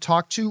personally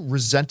talked to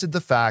resented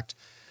the fact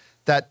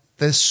that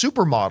the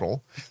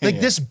supermodel,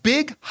 this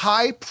big,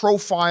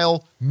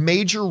 high-profile,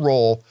 major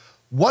role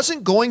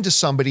wasn't going to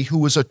somebody who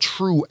was a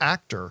true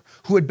actor,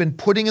 who had been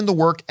putting in the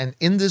work and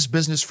in this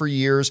business for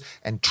years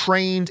and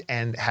trained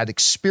and had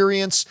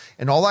experience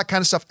and all that kind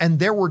of stuff. And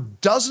there were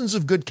dozens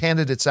of good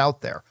candidates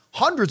out there,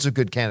 hundreds of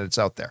good candidates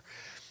out there.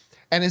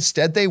 And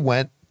instead they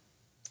went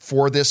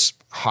for this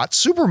hot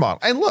supermodel.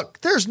 And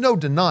look, there's no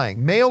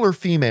denying, male or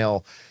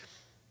female,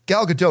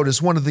 Gal Gadot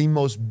is one of the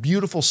most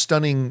beautiful,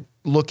 stunning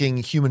looking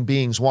human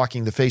beings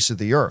walking the face of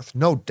the earth.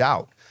 No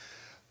doubt.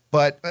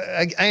 But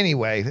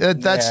anyway,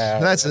 that's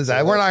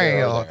that. We're not going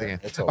to go off the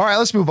end. All right,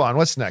 let's move on.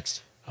 What's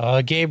next?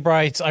 Gabe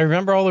writes, I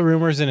remember all the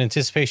rumors in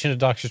anticipation of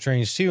Doctor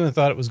Strange 2 and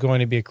thought it was going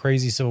to be a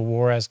crazy Civil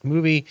War-esque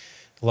movie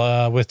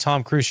with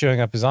Tom Cruise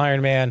showing up as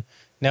Iron Man.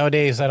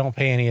 Nowadays, I don't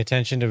pay any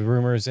attention to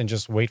rumors and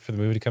just wait for the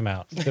movie to come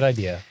out. Good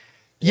idea.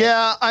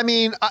 Yeah, I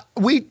mean,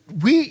 we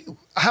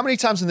how many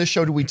times in this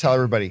show do we tell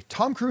everybody,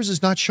 Tom Cruise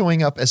is not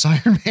showing up as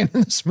Iron Man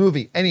in this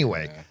movie?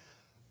 Anyway,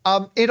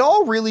 it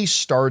all really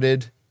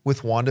started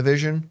with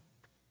WandaVision.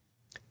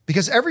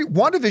 Because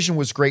WandaVision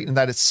was great in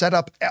that it set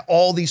up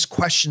all these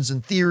questions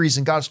and theories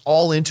and got us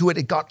all into it.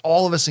 It got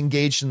all of us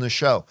engaged in the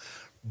show.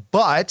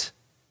 But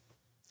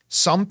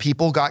some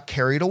people got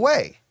carried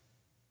away.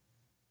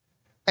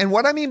 And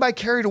what I mean by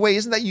carried away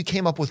isn't that you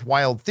came up with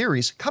wild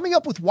theories. Coming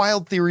up with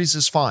wild theories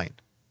is fine,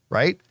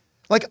 right?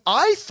 Like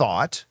I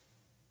thought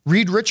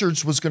Reed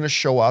Richards was going to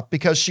show up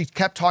because she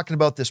kept talking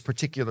about this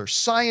particular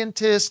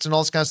scientist and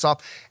all this kind of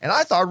stuff. And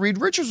I thought Reed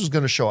Richards was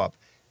going to show up.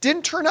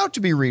 Didn't turn out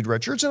to be Reed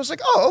Richards. And I was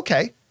like, oh,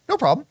 okay, no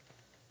problem.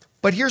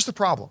 But here's the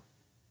problem.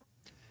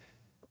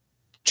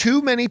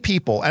 Too many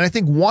people, and I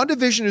think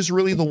WandaVision is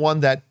really the one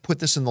that put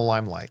this in the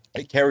limelight.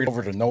 It carried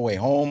over to No Way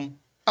Home.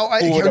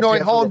 No Way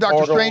Home,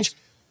 Doctor Strange.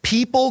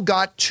 People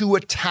got too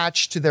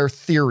attached to their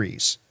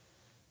theories.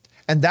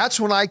 And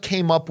that's when I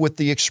came up with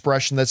the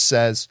expression that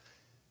says,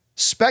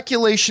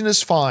 speculation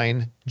is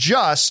fine,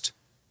 just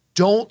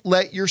don't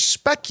let your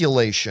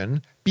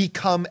speculation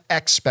become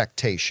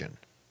expectation.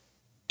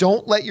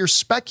 Don't let your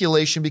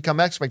speculation become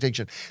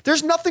expectation.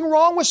 There's nothing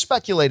wrong with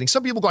speculating.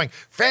 Some people going,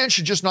 fans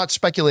should just not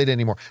speculate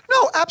anymore.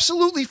 No,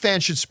 absolutely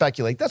fans should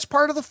speculate. That's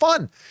part of the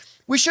fun.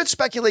 We should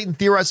speculate and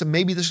theorize and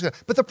maybe this,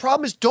 but the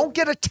problem is don't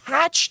get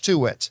attached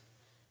to it.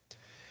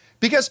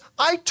 Because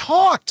I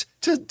talked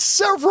to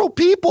several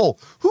people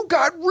who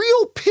got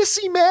real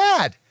pissy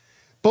mad,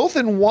 both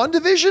in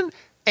WandaVision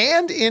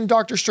and in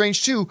Doctor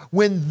Strange 2,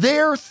 when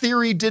their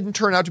theory didn't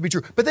turn out to be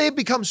true. But they had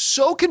become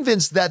so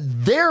convinced that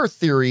their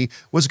theory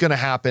was going to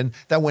happen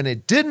that when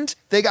it didn't,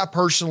 they got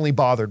personally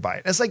bothered by it.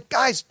 And it's like,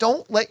 guys,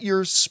 don't let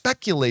your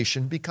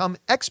speculation become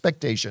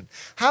expectation.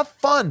 Have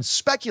fun,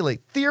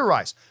 speculate,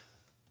 theorize.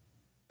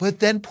 But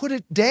then put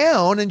it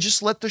down and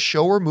just let the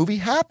show or movie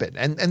happen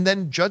and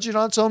then judge it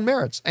on its own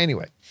merits.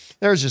 Anyway,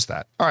 there's just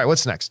that. All right,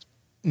 what's next?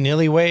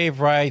 Nilly Wave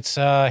writes,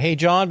 hey,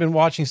 John, been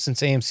watching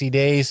since AMC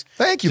days.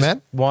 Thank you,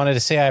 man. Wanted to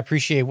say I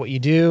appreciate what you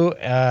do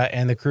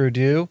and the crew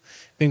do.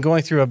 Been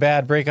going through a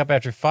bad breakup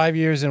after 5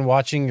 years, and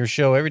watching your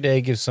show every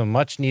day gives some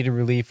much-needed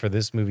relief for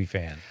this movie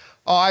fan.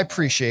 Oh, I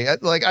appreciate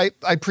it. Like, I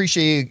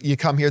appreciate you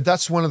come here.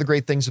 That's one of the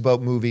great things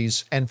about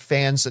movies and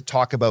fans that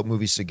talk about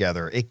movies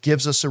together. It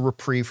gives us a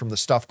reprieve from the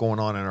stuff going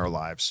on in our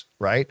lives,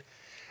 right?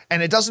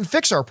 And it doesn't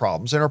fix our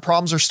problems, and our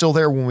problems are still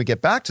there when we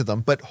get back to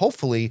them, but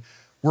hopefully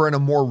we're in a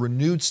more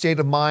renewed state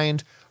of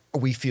mind.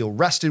 We feel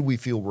rested, we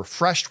feel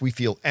refreshed, we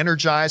feel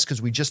energized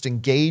because we just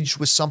engaged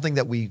with something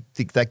that we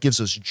think that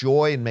gives us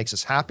joy and makes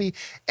us happy.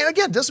 And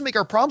again, it doesn't make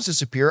our problems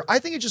disappear. I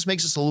think it just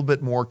makes us a little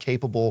bit more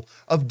capable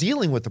of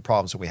dealing with the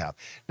problems that we have.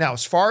 Now,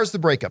 as far as the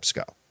breakups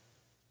go,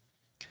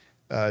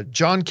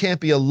 John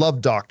Campea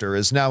Love Doctor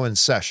is now in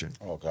session.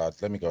 Oh, God,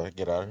 let me go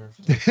get out of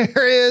here.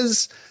 There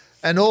is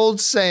an old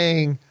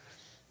saying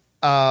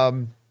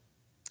that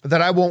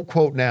I won't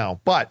quote now,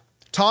 but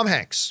Tom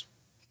Hanks,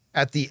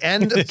 at the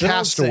end of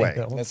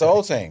Castaway. It's the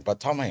old saying, but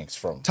Tom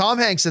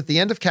Hanks at the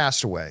end of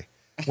Castaway,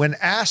 when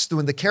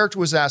the character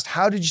was asked,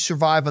 how did you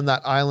survive on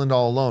that island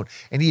all alone?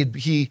 And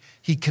he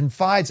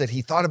confides that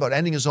he thought about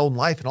ending his own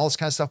life and all this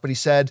kind of stuff, but he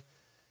said,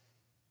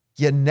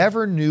 you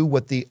never knew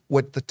what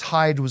the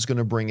tide was going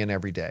to bring in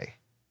every day.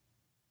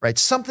 Right?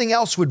 Something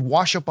else would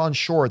wash up on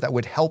shore that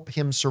would help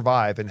him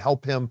survive and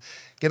help him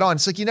get on.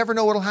 It's like you never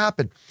know what'll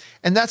happen.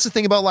 And that's the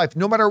thing about life.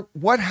 No matter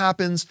what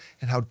happens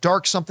and how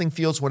dark something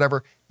feels,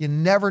 whatever, you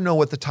never know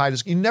what the tide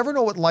is. You never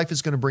know what life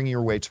is going to bring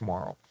your way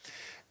tomorrow.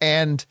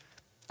 And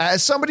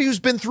as somebody who's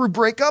been through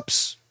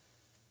breakups,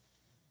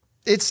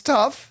 it's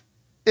tough.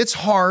 It's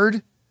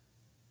hard.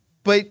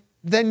 But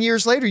then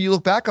years later, you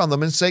look back on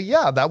them and say,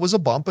 yeah, that was a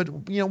bump, but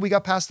we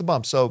got past the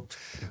bump. So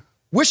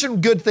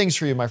wishing good things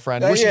for you, my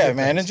friend. Yeah,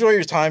 man. Enjoy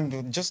your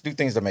time. Just do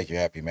things that make you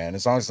happy, man.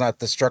 As long as it's not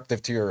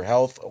destructive to your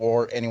health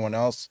or anyone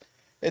else,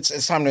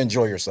 it's time to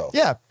enjoy yourself.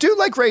 Yeah, do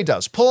like Ray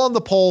does. Pull on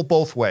the pole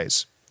both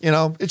ways.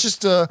 It's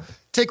just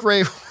take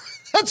Ray.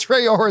 That's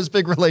Ray Ora's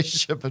big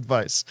relationship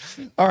advice.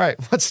 All right,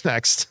 what's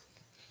next?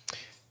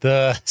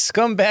 The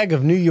scumbag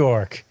of New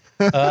York.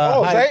 Wait,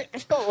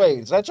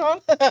 is that John?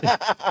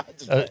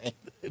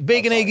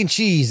 Bacon, egg, and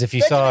cheese, if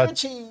you saw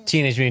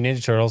Teenage Mutant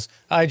Ninja Turtles.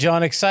 Hi,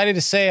 John. Excited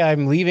to say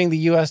I'm leaving the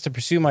U.S. to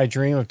pursue my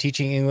dream of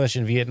teaching English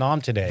in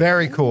Vietnam today.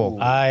 Very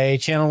cool. I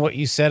channel what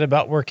you said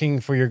about working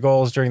for your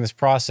goals during this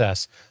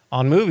process.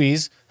 On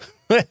movies,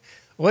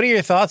 what are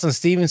your thoughts on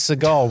Steven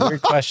Seagal?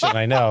 Weird question,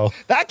 I know.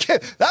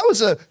 That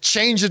was a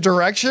change of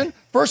direction.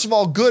 First of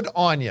all, good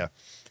on you.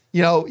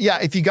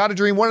 If you got a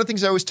dream, one of the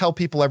things I always tell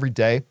people every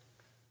day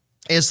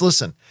is,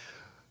 listen,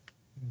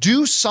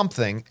 do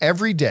something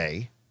every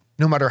day.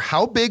 No matter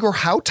how big or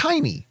how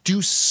tiny,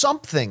 do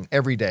something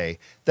every day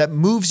that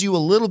moves you a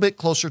little bit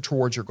closer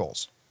towards your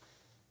goals.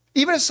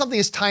 Even if something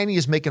as tiny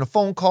as making a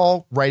phone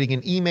call, writing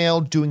an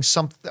email, doing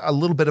a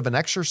little bit of an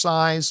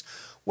exercise,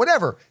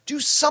 whatever,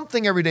 do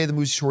something every day that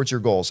moves you towards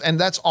your goals. And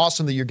that's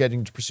awesome that you're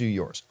getting to pursue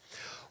yours.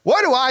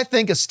 What do I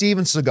think of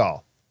Steven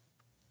Seagal?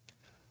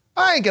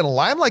 I ain't gonna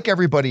lie, I'm like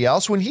everybody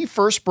else. When he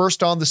first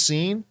burst on the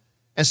scene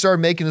and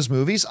started making his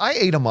movies, I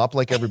ate them up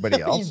like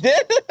everybody else. You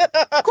did?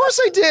 Of course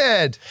I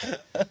did.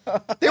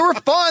 They were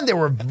fun. They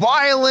were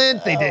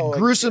violent. They did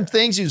gruesome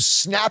things. He was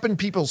snapping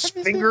people's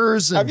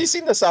fingers. Have you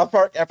seen the South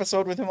Park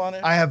episode with him on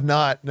it? I have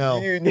not,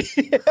 no.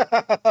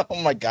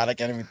 Oh my God, I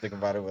can't even think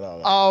about it without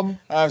that.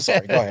 I'm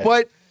sorry, go ahead.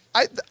 But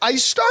I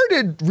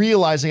started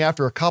realizing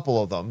after a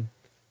couple of them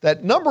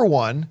that number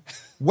one,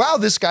 wow,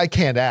 this guy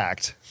can't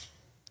act.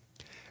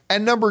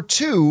 And number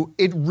two,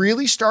 it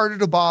really started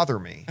to bother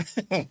me.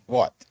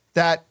 What?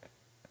 That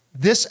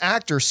this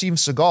actor, Steven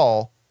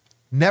Seagal,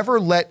 never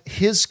let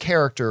his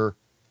character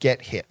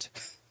get hit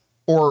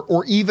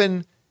or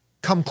even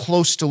come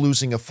close to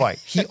losing a fight.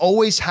 He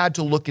always had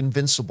to look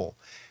invincible.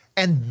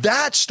 And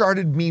that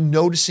started me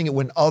noticing it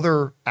when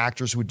other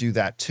actors would do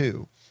that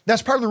too.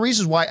 That's part of the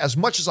reasons why, as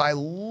much as I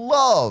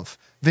love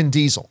Vin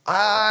Diesel,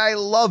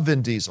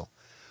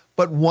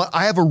 but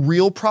I have a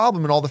real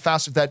problem in all the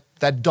facets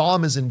that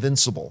Dom is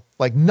invincible.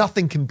 Like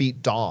nothing can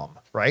beat Dom,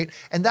 right?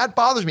 And that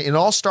bothers me. And it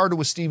all started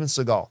with Steven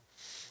Seagal.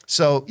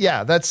 So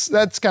yeah, that's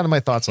kind of my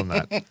thoughts on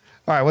that. All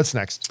right, what's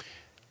next?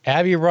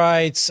 Abby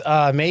writes,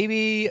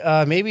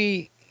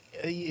 maybe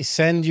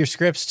send your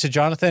scripts to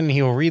Jonathan and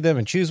he will read them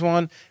and choose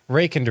one.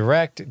 Ray can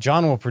direct.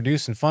 John will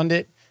produce and fund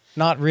it.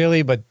 Not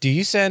really, but do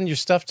you send your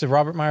stuff to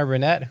Robert Meyer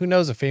Burnett? Who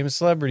knows, a famous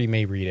celebrity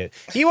may read it.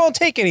 He won't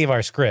take any of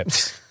our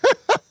scripts.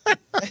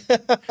 No,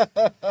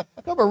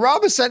 but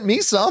Rob has sent me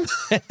some.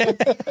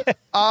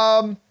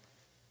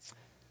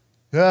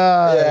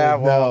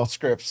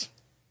 Scripts.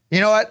 You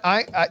know what?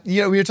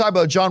 We were talking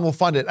about John will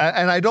fund it.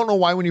 And I don't know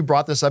why when you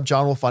brought this up,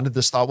 John will fund it,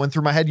 this thought went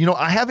through my head.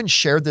 I haven't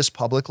shared this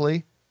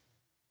publicly,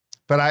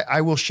 but I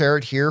will share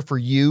it here for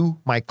you,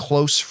 my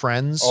close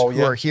friends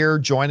who are here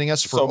joining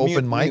us for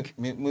open mic.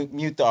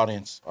 Mute the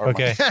audience.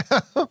 Okay.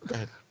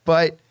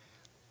 But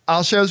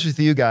I'll share this with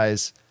you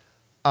guys.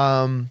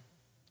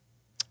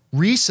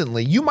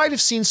 Recently, you might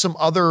have seen some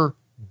other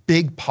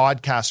big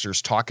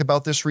podcasters talk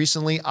about this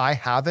recently. I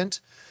haven't,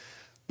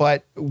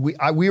 but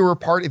we were a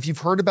part. If you've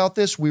heard about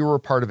this, we were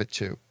a part of it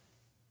too.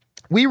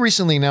 We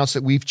recently announced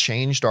that we've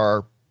changed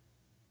our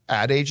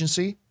ad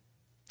agency.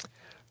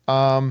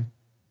 And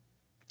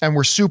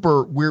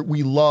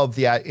we love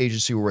the ad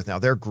agency we're with now.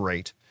 They're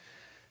great.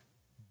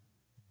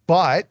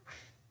 But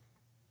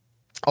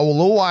a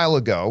little while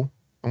ago,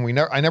 and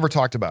I never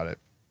talked about it.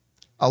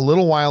 A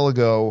little while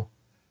ago,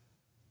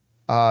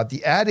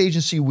 the ad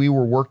agency we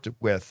were worked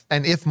with,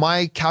 and if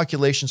my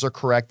calculations are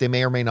correct, they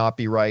may or may not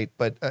be right,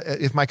 but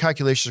if my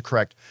calculations are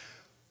correct,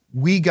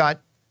 we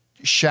got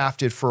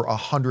shafted for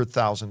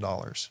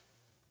 $100,000.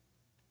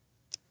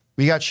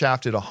 We got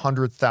shafted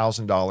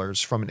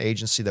 $100,000 from an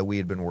agency that we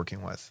had been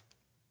working with.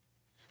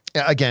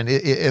 Again,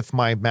 if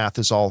my math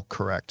is all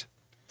correct.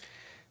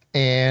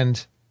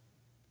 And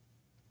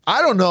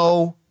I don't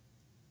know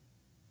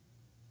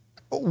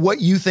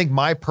what you think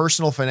my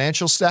personal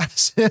financial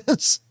status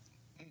is.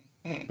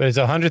 But it's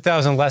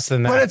 100,000 less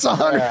than that. But it's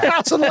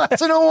 100,000 less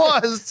than it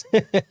was.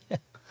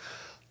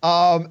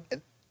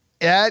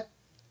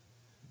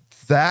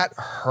 That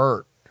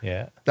hurt.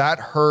 Yeah. That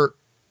hurt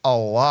a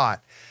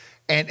lot.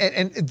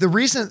 And the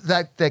reason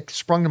that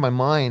sprung to my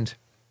mind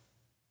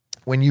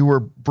when you were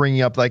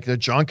bringing up like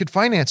John could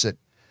finance it,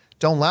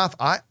 don't laugh.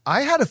 I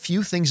had a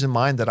few things in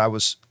mind that I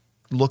was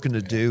looking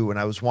to do and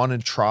I was wanting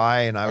to try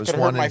and I was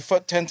wanting. Hurt my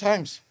foot 10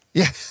 times.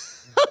 Yeah.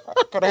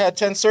 I could have had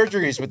 10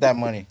 surgeries with that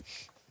money.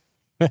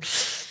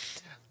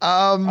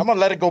 I'm gonna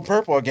let it go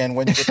purple again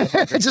when you get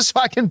the just so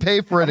I can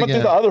pay for it again. I'm gonna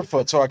do the other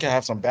foot so I can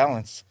have some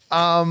balance.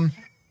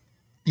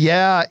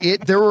 Yeah,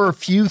 there were a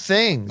few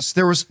things.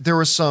 There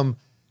was some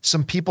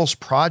people's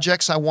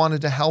projects I wanted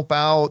to help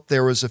out.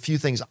 There was a few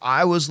things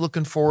I was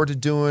looking forward to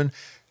doing.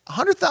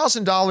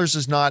 $100,000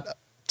 is not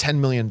 $10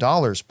 million,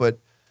 but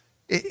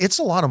it's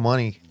a lot of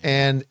money.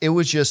 And it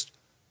was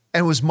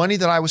money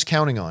that I was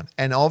counting on.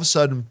 And all of a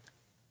sudden,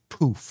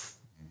 poof.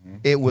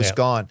 It was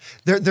gone.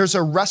 There's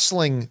a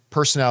wrestling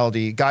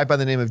personality, guy by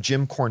the name of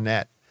Jim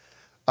Cornette,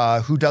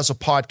 who does a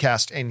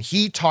podcast, and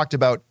he talked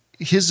about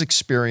his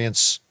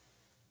experience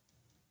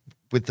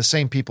with the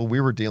same people we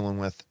were dealing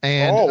with.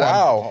 And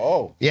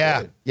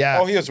yeah.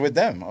 Oh, he was with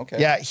them. Okay.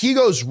 Yeah, he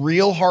goes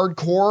real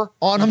hardcore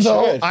on them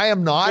though. I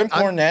am not. Jim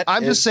Cornette.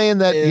 I'm just saying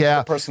that.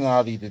 The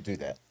personality to do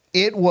that.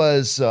 It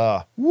was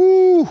I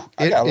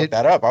gotta look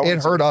that up.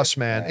 It hurt us,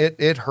 man.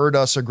 It hurt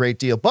us a great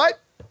deal, but.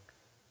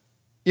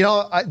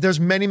 There's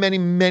many, many,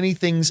 many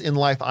things in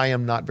life I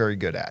am not very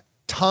good at.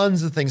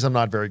 Tons of things I'm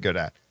not very good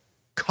at.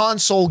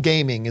 Console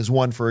gaming is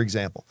one, for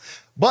example.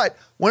 But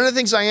one of the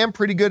things I am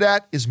pretty good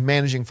at is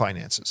managing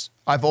finances.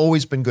 I've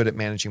always been good at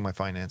managing my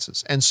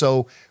finances. And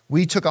so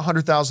we took a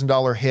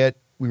 $100,000 hit.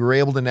 We were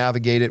able to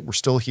navigate it. We're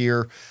still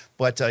here.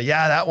 But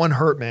that one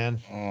hurt, man.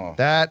 Oh.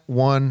 That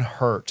one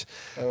hurt.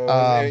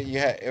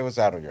 It was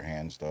out of your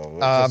hands, though. It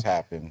just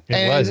happened.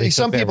 And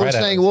some people are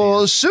saying,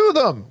 well, sue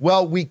them.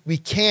 Well, we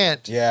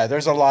can't. Yeah,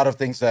 there's a lot of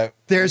things that...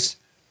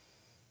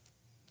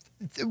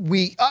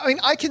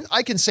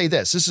 I can say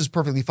this. This is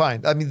perfectly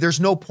fine. I mean, there's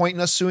no point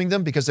in us suing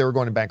them because they were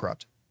going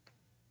bankrupt.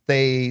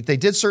 They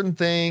did certain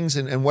things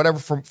and whatever,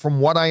 from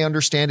what I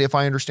understand, if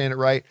I understand it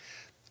right.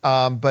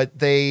 But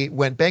they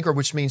went bankrupt,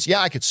 which means,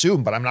 I could sue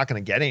them, but I'm not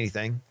going to get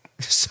anything.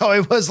 So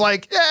it was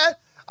like,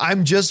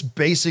 I'm just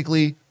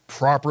basically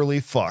properly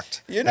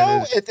fucked.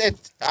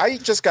 I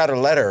just got a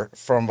letter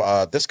from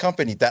this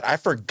company that I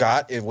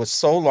forgot. It was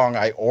so long.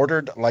 I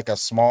ordered like a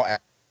small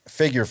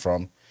figure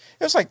from.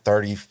 It was like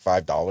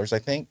 $35, I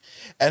think.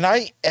 And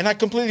I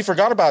completely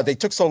forgot about it. They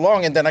took so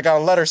long, and then I got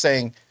a letter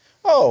saying,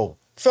 "Oh,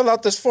 fill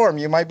out this form.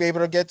 You might be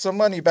able to get some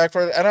money back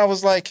for it." And I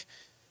was like,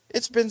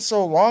 it's been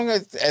so long,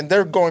 and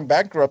they're going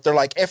bankrupt. They're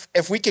like,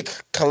 if we could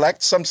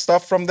collect some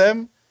stuff from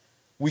them,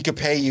 we could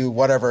pay you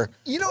whatever.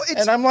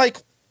 And I'm like,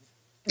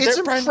 it's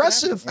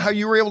impressive how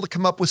you were able to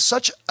come up with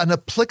such an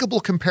applicable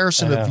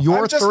comparison of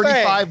your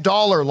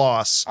 $35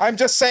 loss. I'm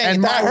just saying,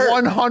 and my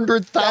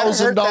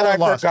 $100,000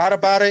 loss. I forgot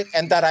about it,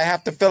 and that I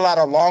have to fill out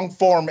a long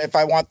form if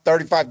I want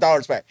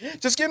 $35 back.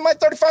 Just give me my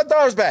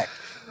 $35 back.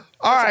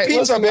 All right,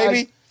 pizza,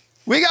 baby. Guys,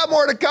 we got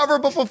more to cover,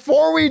 but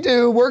before we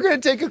do, we're going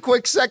to take a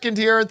quick second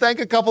here and thank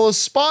a couple of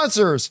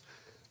sponsors.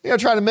 We're going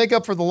to try to make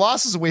up for the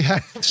losses we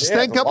had. Just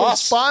thank a couple of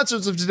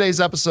sponsors of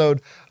today's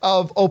episode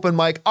of Open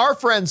Mic, our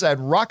friends at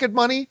Rocket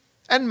Money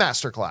and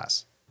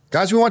Masterclass.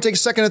 Guys, we want to take a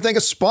second to thank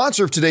a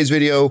sponsor of today's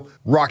video,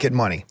 Rocket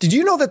Money. Did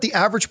you know that the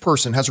average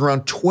person has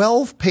around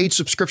 12 paid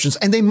subscriptions,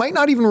 and they might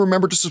not even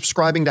remember to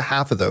subscribing to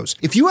half of those?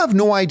 If you have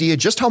no idea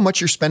just how much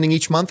you're spending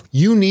each month,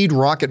 you need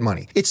Rocket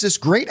Money. It's this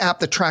great app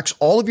that tracks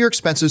all of your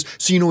expenses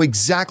so you know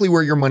exactly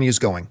where your money is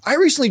going. I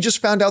recently just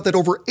found out that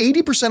over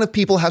 80% of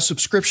people have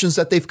subscriptions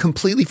that they've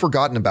completely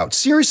forgotten about.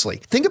 Seriously,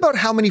 think about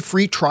how many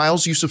free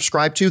trials you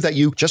subscribe to that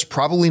you just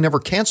probably never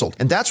canceled.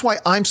 And that's why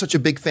I'm such a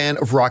big fan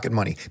of Rocket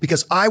Money,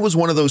 because I was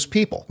one of those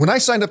people. When I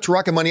signed up to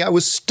Rocket Money, I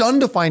was stunned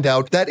to find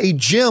out that a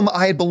gym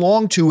I had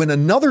belonged to in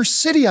another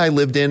city I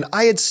lived in,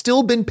 I had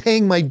still been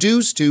paying my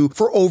dues to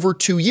for over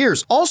 2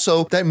 years.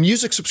 Also, that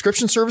music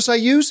subscription service I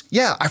use,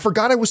 I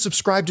forgot I was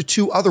subscribed to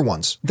 2 other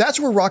ones. That's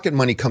where Rocket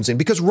Money comes in,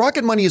 because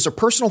Rocket Money is a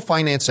personal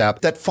finance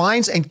app that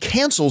finds and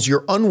cancels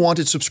your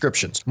unwanted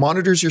subscriptions,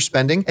 monitors your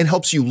spending, and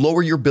helps you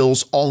lower your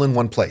bills all in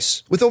one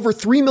place. With over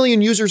 3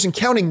 million users and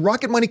counting,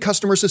 Rocket Money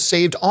customers have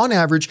saved on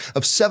average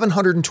of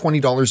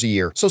 $720 a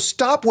year. So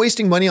stop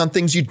wasting money on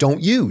things you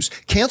don't use.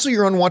 Cancel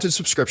your unwanted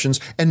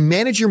subscriptions and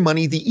manage your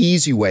money the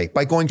easy way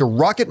by going to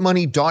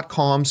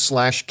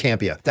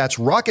rocketmoney.com/Campia. That's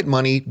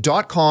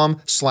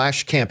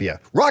rocketmoney.com/Campia.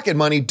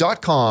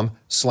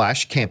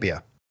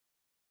 rocketmoney.com/Campia.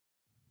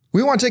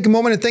 We want to take a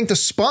moment and thank the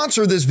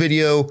sponsor of this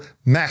video,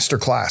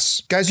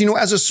 Masterclass. Guys,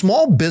 as a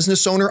small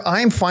business owner,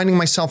 I am finding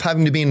myself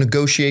having to be in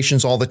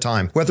negotiations all the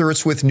time, whether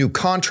it's with new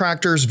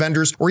contractors,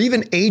 vendors, or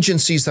even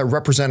agencies that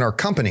represent our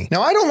company.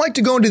 Now, I don't like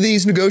to go into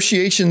these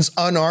negotiations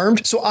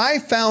unarmed, so I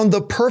found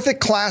the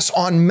perfect class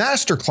on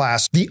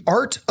Masterclass, The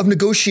Art of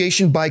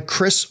Negotiation by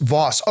Chris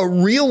Voss, a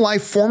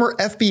real-life former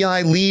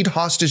FBI lead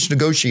hostage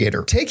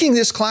negotiator. Taking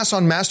this class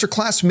on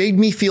Masterclass made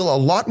me feel a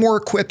lot more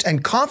equipped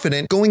and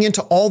confident going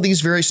into all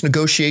these various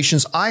negotiations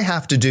I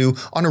have to do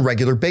on a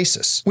regular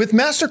basis. With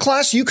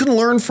Masterclass, you can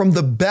learn from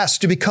the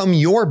best to become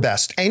your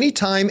best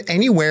anytime,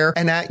 anywhere,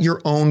 and at your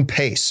own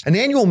pace. An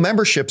annual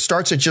membership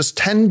starts at just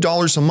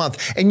 $10 a month,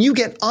 and you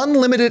get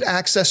unlimited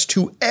access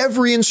to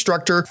every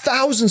instructor,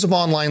 thousands of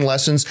online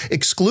lessons,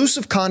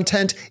 exclusive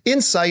content,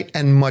 insight,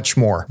 and much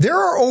more. There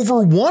are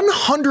over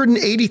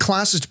 180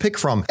 classes to pick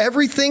from,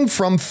 everything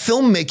from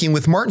filmmaking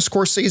with Martin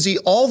Scorsese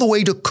all the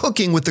way to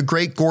cooking with the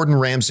great Gordon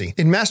Ramsay.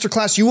 In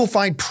Masterclass, you will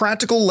find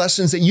practical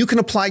lessons that you can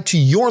apply to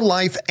your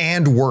life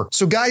and work.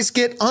 So guys,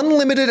 get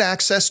unlimited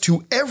access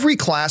to every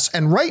class,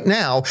 and right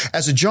now,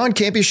 as a John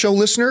Campia Show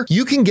listener,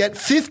 you can get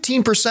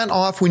 15%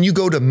 off when you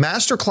go to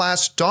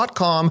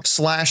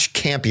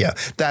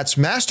masterclass.com/Campia. That's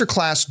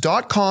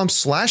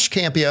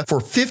masterclass.com/Campia for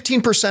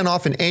 15%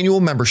 off an annual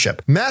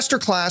membership.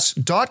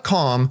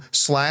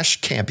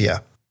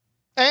 masterclass.com/Campia.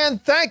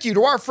 And thank you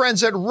to our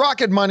friends at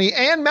Rocket Money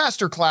and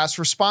Masterclass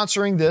for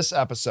sponsoring this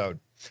episode.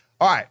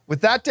 All right,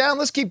 with that down,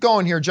 let's keep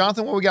going here.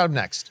 Jonathan, what we got up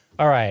next?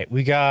 All right,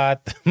 we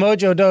got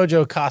Mojo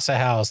Dojo Casa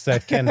House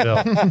that Ken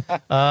built.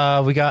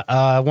 We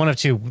got one of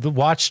two.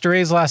 Watched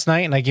Strays last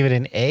night, and I give it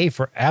an A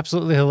for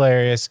absolutely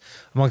hilarious.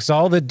 Amongst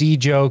all the D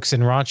jokes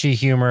and raunchy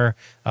humor,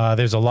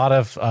 there's a lot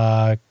of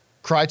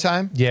cry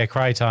time. Yeah,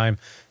 cry time.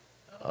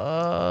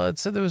 It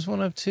said there was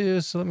one of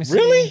two, so let me see.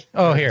 Really?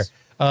 Oh, here.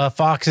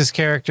 Fox's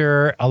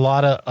character, a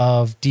lot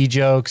of D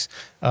jokes.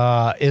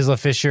 Isla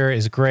Fisher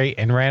is great,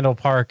 and Randall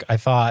Park, I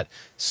thought,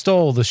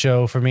 stole the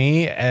show for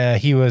me.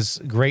 He was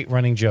great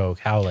running joke,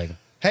 howling.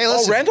 Hey,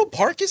 listen. Oh, Randall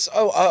Park is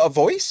a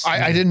voice?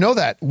 I didn't know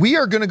that. We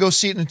are going to go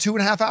see it in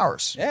 2.5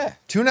 hours. Yeah.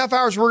 2.5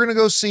 hours, we're going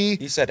to go see.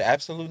 He said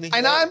absolutely.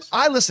 And I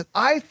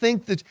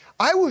think that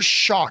I was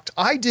shocked.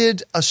 I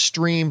did a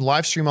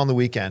live stream on the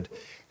weekend.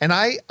 And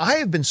I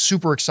have been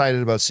super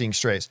excited about seeing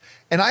Strays.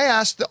 And I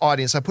asked the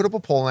audience, I put up a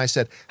poll and I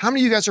said, how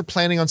many of you guys are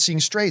planning on seeing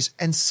Strays?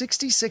 And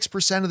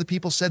 66% of the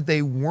people said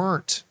they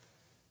weren't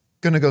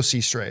going to go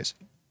see Strays.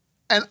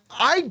 And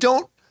I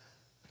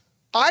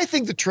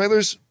think the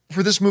trailers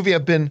for this movie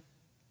have been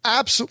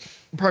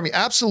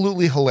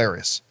absolutely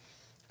hilarious.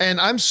 And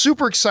I'm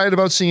super excited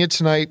about seeing it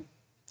tonight.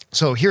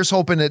 So here's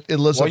hoping it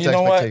lives up to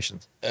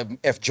expectations.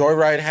 If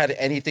Joyride had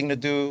anything to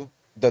do,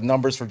 the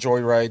numbers for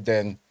Joyride,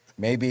 then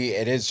maybe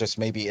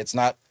it's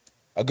not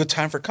a good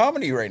time for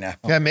comedy right now.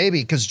 Yeah,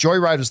 maybe, because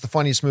Joyride is the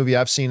funniest movie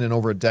I've seen in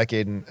over a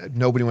decade, and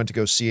nobody went to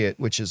go see it,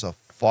 which is a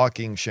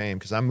fucking shame,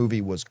 because that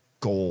movie was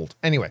gold.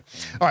 Anyway,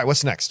 all right,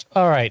 what's next?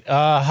 All right.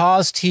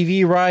 Haas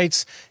TV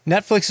writes,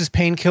 Netflix's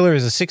Painkiller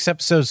is a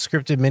 6-episode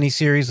scripted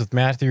miniseries with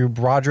Matthew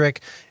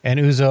Broderick and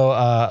Uzo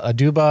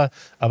Aduba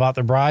about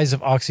the rise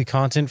of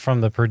OxyContin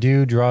from the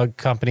Purdue drug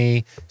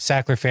company,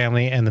 Sackler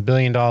family, and the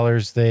billions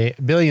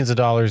of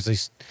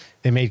dollars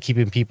they made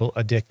keeping people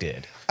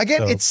addicted.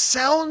 Again, it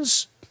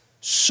sounds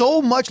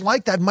so much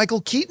like that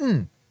Michael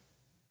Keaton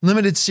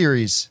limited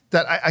series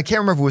that I can't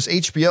remember if it was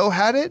HBO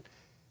had it.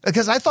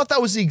 Because I thought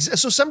that was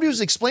so somebody was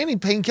explaining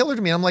Painkiller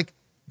to me. And I'm like,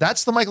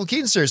 that's the Michael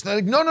Keaton series. And they're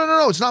like,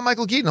 no, it's not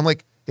Michael Keaton. I'm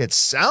like, it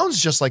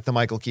sounds just like the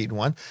Michael Keaton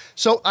one.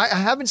 So I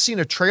haven't seen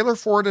a trailer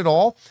for it at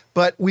all,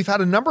 but we've had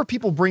a number of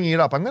people bringing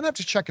it up. I'm going to have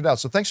to check it out.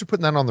 So thanks for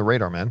putting that on the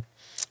radar, man.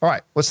 All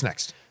right, what's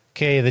next?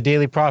 Okay, the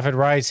Daily Prophet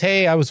writes,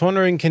 hey, I was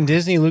wondering, can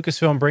Disney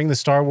Lucasfilm bring the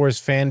Star Wars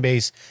fan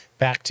base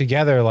back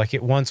together like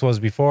it once was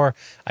before?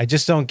 I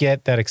just don't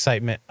get that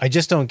excitement.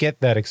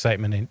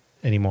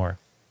 Anymore.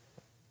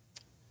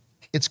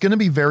 It's going to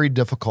be very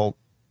difficult,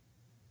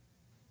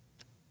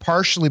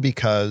 partially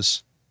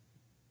because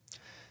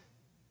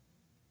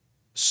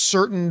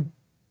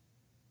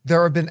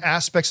there have been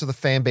aspects of the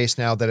fan base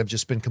now that have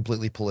just been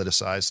completely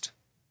politicized.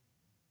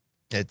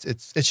 It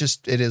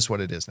is what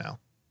it is now.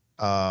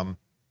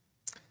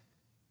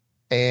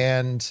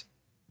 And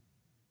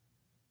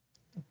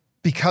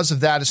because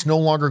of that, it's no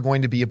longer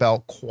going to be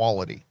about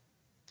quality.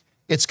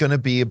 It's going to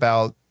be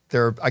about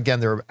there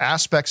are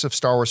aspects of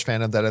Star Wars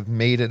fandom that have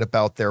made it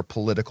about their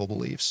political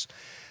beliefs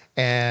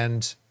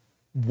and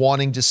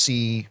wanting to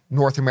see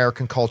North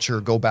American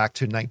culture go back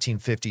to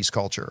 1950s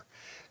culture.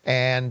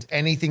 And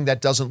anything that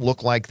doesn't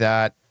look like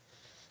that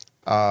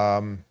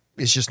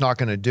is just not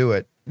going to do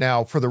it.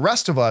 Now, for the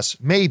rest of us,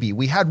 maybe.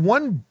 We had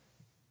one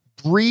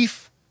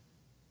brief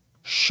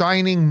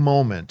shining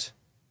moment,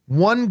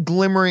 one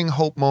glimmering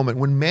hope moment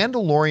when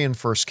Mandalorian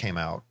first came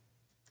out.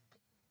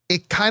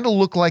 It kind of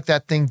looked like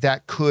that thing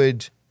that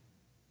could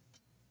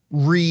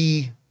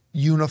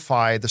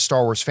reunify the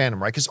Star Wars fandom,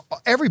 right? Because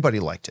everybody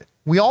liked it.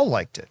 We all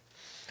liked it.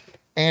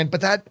 But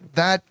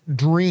that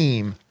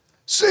dream,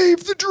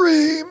 save the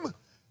dream.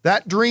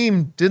 That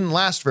dream didn't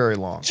last very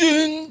long.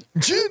 Jin.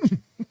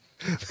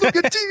 Look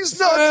at these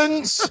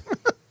nuts.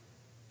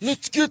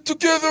 Let's get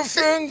together,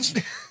 friends.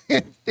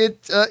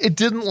 It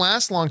didn't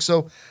last long.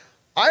 So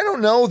I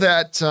don't know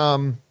that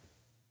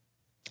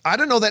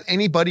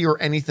anybody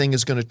or anything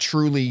is going to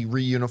truly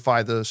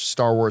reunify the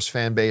Star Wars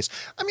fan base.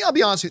 I mean, I'll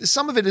be honest with you,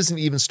 some of it isn't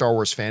even Star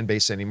Wars fan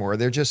base anymore.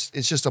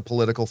 It's just a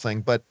political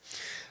thing, but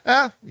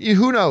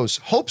who knows?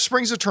 Hope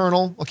springs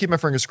eternal. I'll keep my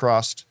fingers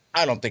crossed.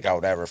 I don't think I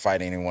would ever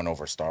fight anyone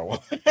over Star Wars.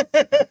 No.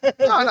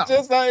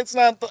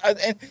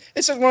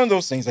 It's just one of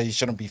those things that you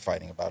shouldn't be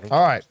fighting about.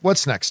 All right.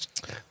 What's next?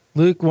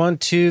 Luke 1,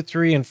 2,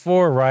 3, and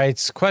 4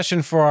 writes,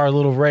 question for our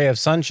little ray of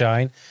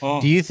sunshine.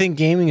 Do you think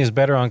gaming is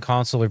better on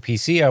console or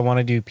PC? I want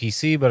to do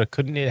PC, but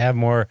couldn't it have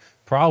more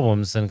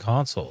problems than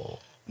console?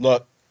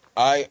 Look,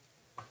 the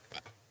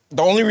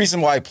only reason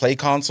why I play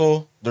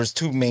console, there's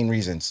two main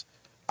reasons.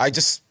 I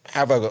just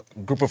have a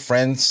group of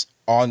friends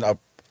on the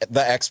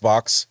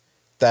Xbox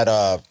that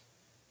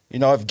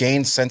have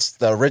gained since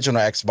the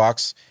original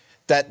Xbox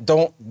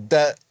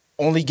that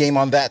only game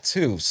on that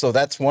too. So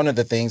that's one of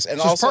the things. And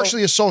so it's also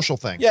partially a social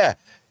thing. Yeah.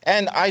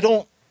 And I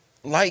don't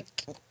like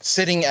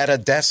sitting at a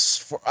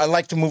desk. I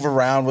like to move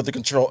around with the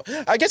control.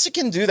 I guess you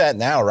can do that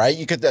now, right?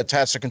 You could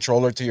attach the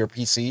controller to your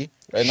PC.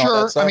 And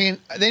all that stuff. I mean,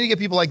 then you get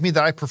people like me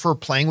that I prefer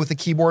playing with the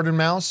keyboard and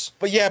mouse.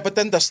 But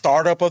then the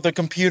startup of the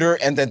computer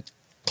and then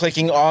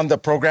clicking on the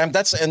program,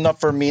 that's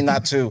enough for me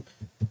not to.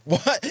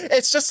 What?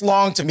 It's just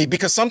long to me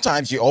because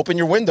sometimes you open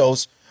your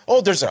Windows. Oh,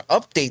 there's an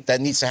update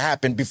that needs to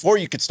happen before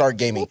you could start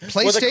gaming. Well,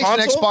 PlayStation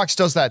and Xbox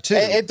does that too.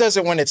 It does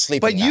it when it's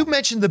sleeping. But you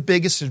mentioned the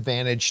biggest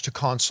advantage to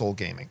console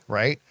gaming,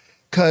 right?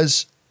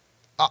 Because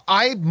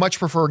I much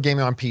prefer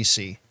gaming on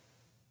PC,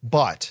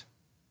 but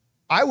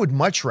I would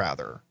much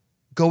rather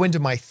go into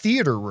my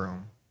theater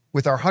room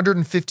with our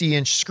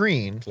 150-inch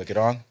screen, click it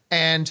on,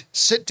 and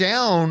sit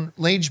down,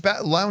 lounge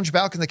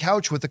back on the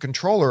couch with the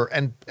controller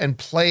and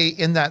play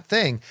in that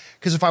thing.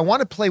 Because if I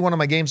want to play one of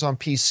my games on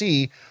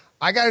PC,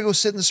 I got to go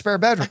sit in the spare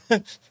bedroom,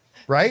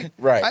 right?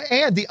 Right.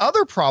 And the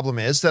other problem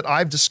is that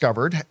I've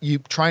discovered, you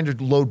trying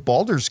to load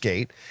Baldur's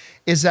Gate,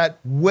 is that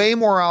way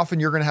more often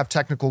you're going to have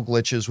technical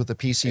glitches with a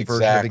PC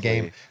version of the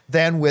game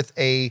than with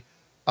a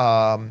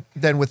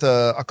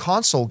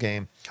console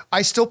game.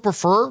 I still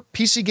prefer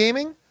PC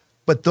gaming,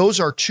 but those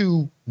are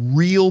two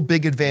real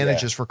big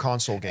advantages for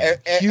console gaming.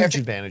 Huge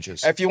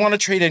advantages. If you want to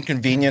trade in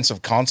convenience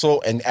of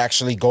console and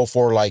actually go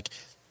for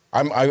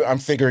I'm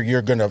figuring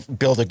you're going to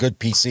build a good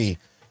PC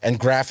and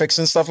graphics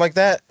and stuff like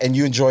that, and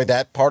you enjoy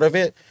that part of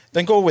it,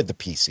 then go with the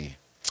PC.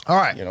 All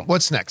right.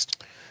 What's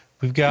next?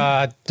 We've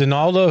got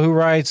Donaldo who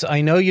writes,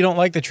 I know you don't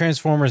like the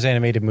Transformers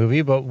animated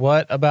movie, but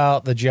what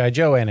about the G.I.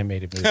 Joe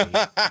animated movie?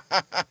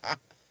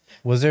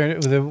 Was there?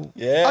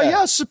 Yeah. Oh,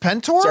 yeah,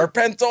 Serpentor?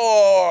 Serpentor!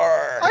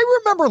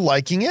 I remember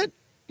liking it.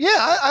 Yeah,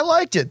 I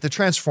liked it. The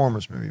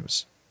Transformers movie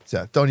was...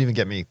 Yeah, don't even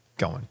get me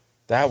going.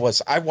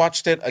 I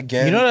watched it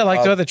again. You know what I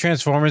liked about the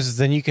Transformers is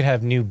then you could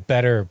have new,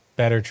 better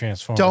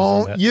Transformers.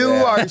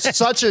 Are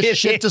such a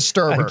shit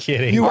disturber. I'm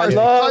kidding. You are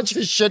such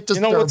a shit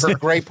disturber. You know what's the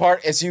great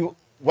part is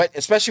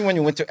especially when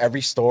you went to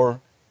every store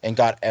and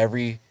got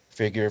every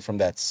figure from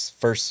that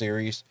first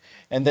series,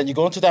 and then you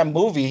go into that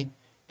movie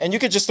and you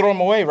could just throw them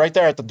away right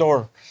there at the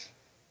door.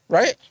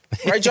 Right,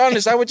 John?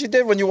 Is that what you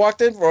did when you walked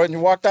in, or when you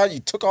walked out?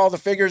 You took all the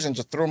figures and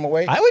just threw them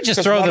away. I would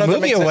just throw the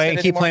movie away and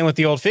keep playing with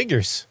the old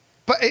figures.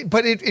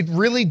 But it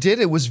really did.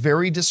 It was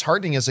very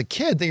disheartening as a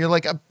kid that you're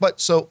like,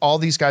 so all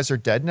these guys are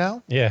dead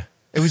now? Yeah.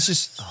 It was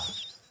just,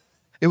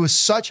 it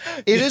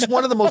is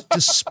one of the most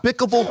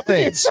despicable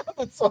things.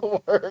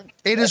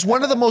 It is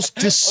one of the most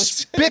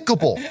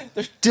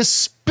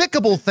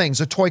despicable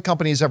things a toy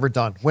company has ever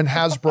done when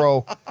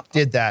Hasbro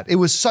did that. It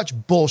was such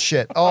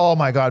bullshit. Oh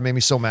my God, it made me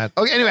so mad.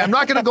 Okay, anyway, I'm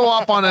not going to go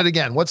off on it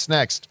again. What's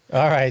next?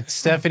 All right.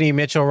 Stephanie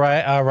Mitchell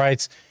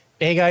writes,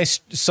 hey guys,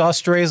 saw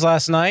Strays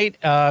last night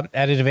at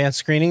an advanced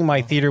screening.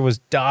 My theater was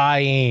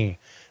dying.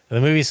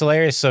 The movie's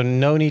hilarious, so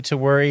no need to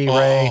worry,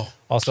 Ray.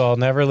 Also, I'll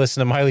never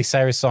listen to Miley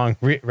Cyrus' song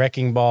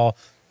Wrecking Ball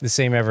the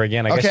same ever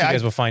again. I guess you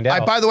guys will find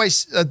out. By the way,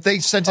 they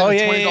sent in a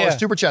 $20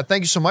 super chat.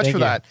 Thank you so much for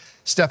that,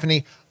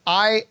 Stephanie.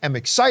 I am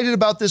excited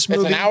about this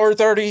movie. It's an hour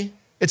 30.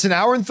 It's an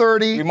hour and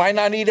 30. We might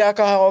not need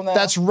alcohol now.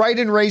 That's right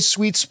in Ray's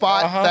sweet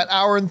spot, that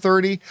hour and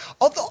 30.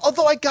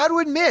 Although I got to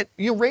admit,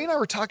 Ray and I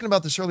were talking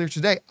about this earlier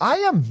today. I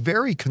am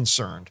very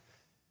concerned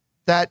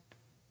that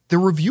the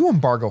review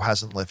embargo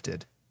hasn't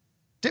lifted.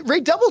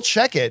 Ray, double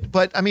check it.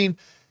 But I mean,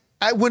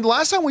 when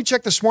last time we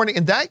checked this morning,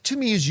 and that to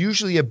me is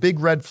usually a big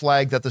red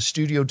flag that the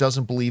studio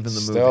doesn't believe in the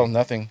movie.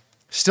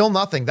 Still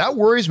nothing. That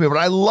worries me. But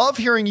I love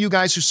hearing you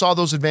guys who saw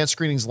those advanced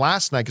screenings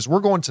last night, because we're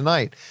going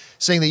tonight,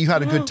 saying that you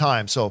had a good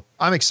time. So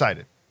I'm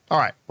excited. All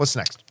right, what's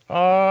next?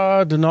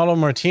 Donaldo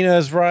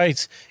Martinez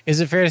writes, is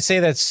it fair to say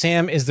that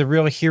Sam is the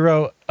real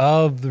hero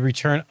of the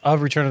Return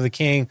of the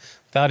King?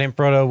 Without him,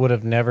 Frodo would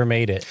have never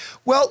made it.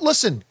 Well,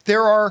 listen,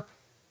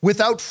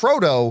 without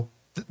Frodo,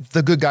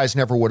 the good guys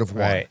never would have won.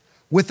 Right.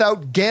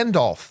 Without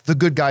Gandalf, the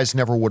good guys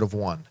never would have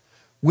won.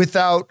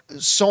 Without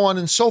so on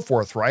and so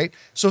forth, right?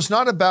 So it's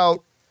not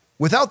about,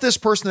 without this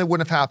person, that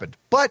wouldn't have happened.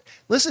 But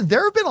listen,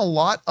 there have been a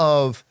lot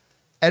of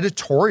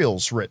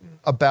editorials written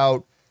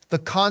about the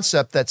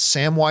concept that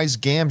Samwise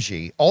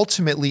Gamgee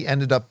ultimately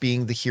ended up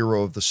being the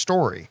hero of the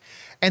story.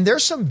 And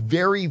there's some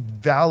very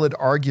valid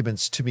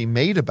arguments to be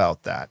made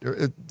about that.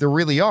 There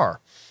really are.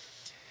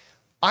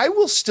 I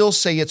will still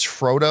say it's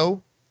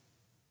Frodo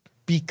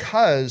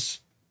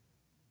because,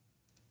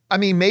 I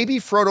mean, maybe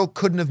Frodo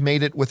couldn't have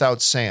made it without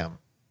Sam.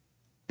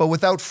 But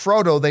without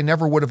Frodo, they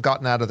never would have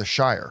gotten out of the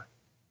Shire,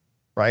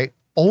 right?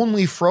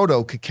 Only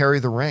Frodo could carry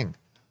the ring.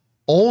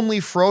 Only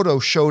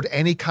Frodo showed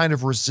any kind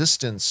of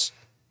resistance.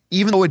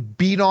 Even though it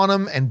beat on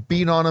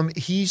him,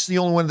 he's the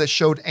only one that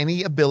showed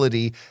any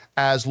ability,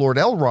 as Lord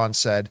Elrond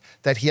said,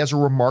 that he has a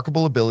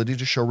remarkable ability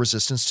to show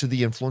resistance to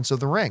the influence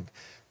of the ring.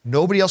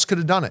 Nobody else could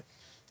have done it.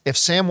 If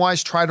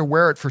Samwise tried to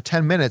wear it for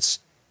 10 minutes,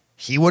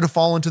 he would have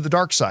fallen to the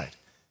dark side.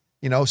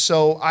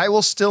 So I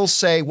will still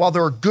say, while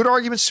there are good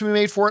arguments to be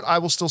made for it, I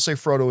will still say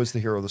Frodo is the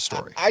hero of the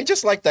story. I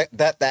just like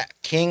that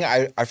king,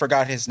 I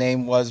forgot his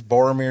name was,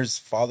 Boromir's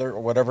father or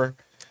whatever.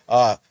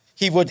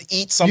 He would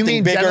eat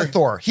something bigger. You mean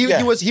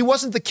Denethor. He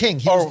wasn't the king.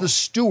 He was the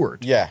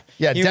steward. Yeah.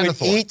 Yeah, he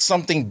Denethor. would eat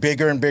something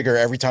bigger and bigger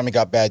every time he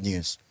got bad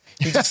news.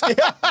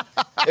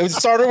 It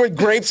started with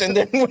grapes and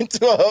then went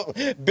to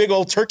a big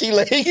old turkey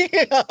leg. He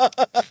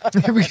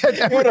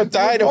would have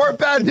died. The more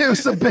bad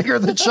news, the bigger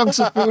the chunks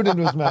of food in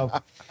his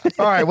mouth.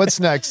 All right, what's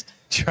next?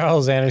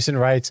 Charles Anderson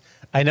writes,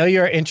 I know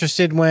you're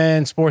interested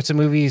when sports and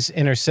movies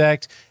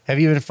intersect. Have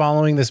you been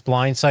following this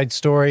Blindside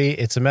story?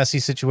 It's a messy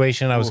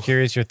situation. I was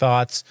curious your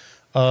thoughts.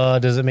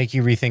 Does it make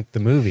you rethink the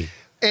movie?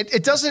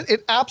 It doesn't.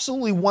 It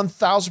absolutely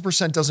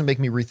 1,000% doesn't make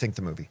me rethink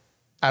the movie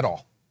at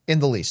all, in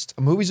the least.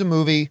 A movie's a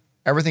movie.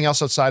 Everything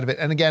else outside of it.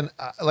 And again,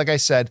 like I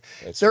said,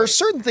 there are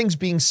certain things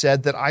being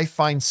said that I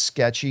find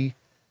sketchy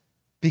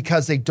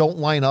because they don't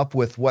line up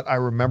with what I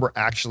remember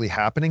actually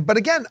happening. But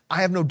again,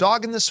 I have no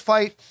dog in this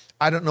fight.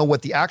 I don't know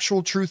what the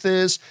actual truth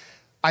is.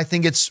 I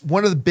think it's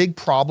one of the big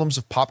problems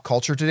of pop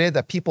culture today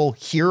that people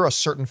hear a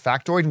certain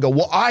factoid and go,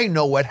 well, I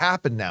know what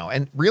happened now.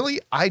 And really,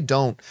 I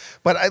don't.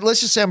 But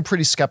let's just say I'm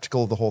pretty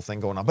skeptical of the whole thing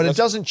going on. But it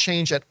doesn't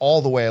change at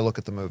all the way I look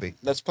at the movie.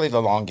 Let's play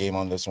the long game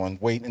on this one.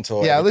 Wait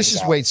until let's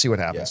just wait and see what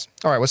happens.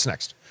 Yeah. All right, what's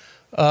next?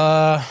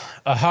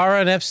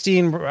 Ahara and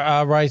Epstein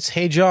writes,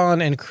 hey,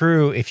 John and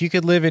crew, if you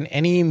could live in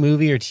any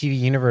movie or TV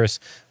universe,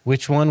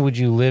 which one would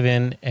you live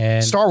in?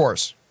 And Star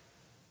Wars.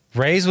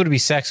 Ray's would be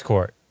Sex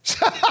Court.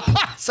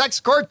 Sex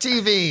Court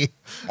TV.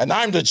 And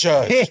I'm the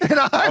judge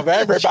of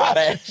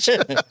everybody.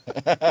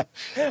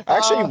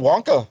 Actually,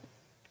 Wonka.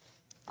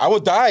 I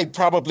would die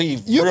probably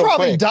You real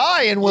probably quick.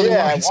 die in Willy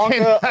Wonka's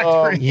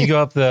Factory. You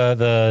go up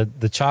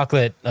the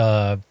chocolate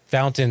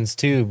fountains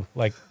tube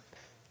like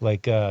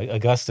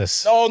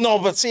Augustus. Oh, no,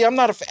 but see, I'm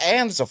not a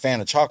fan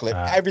of chocolate.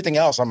 Everything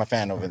else I'm a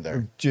fan of in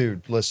there.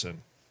 Dude,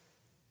 listen.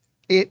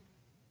 In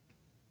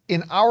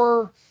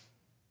our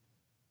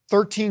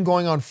 13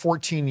 going on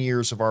 14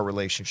 years of our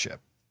relationship.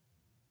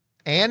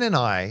 Ann and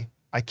I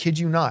kid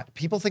you not.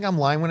 People think I'm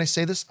lying when I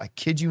say this. I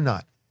kid you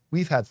not.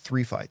 We've had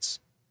 3 fights.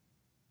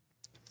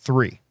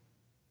 3.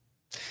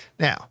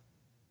 Now,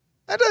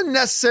 that doesn't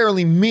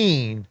necessarily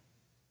mean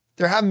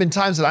there haven't been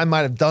times that I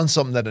might have done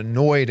something that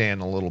annoyed Ann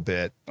a little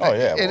bit. Oh,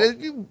 yeah.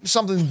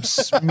 Something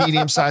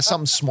medium-sized,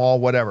 something small,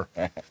 whatever.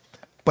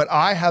 But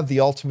I have the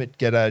ultimate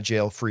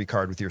get-out-of-jail-free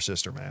card with your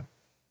sister, man.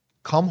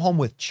 Come home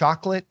with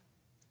chocolate,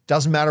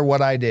 doesn't matter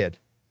what I did.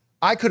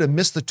 I could have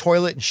missed the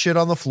toilet and shit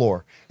on the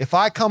floor. If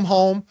I come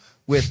home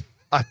with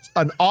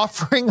an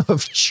offering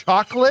of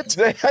chocolate.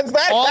 Has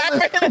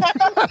that happened?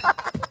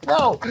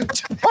 No. For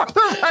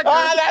the record,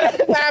 that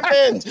has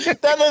happened.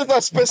 That is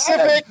a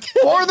specific.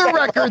 For the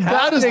record,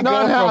 that is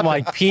not happening. From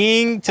like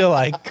peeing to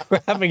like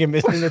grabbing and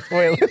missing the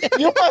toilet.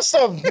 You must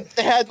have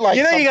had like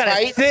You know some you gotta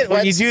tight sit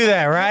when you do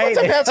that, You right?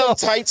 must have had some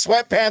tight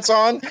sweatpants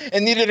on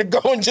and needed to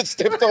go and just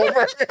tipped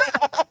over.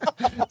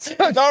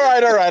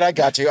 all right. I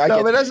got you.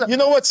 You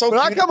know what's so when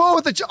cute? I come home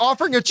with the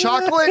offering of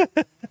chocolate,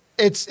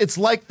 it's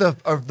like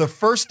the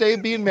first day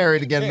of being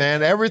married again,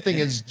 man. Everything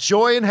is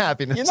joy and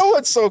happiness. You know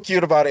what's so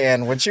cute about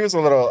Anne? When she was a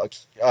little,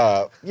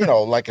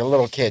 like a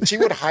little kid, she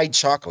would hide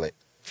chocolate.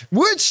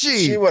 Would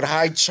she? She would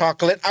hide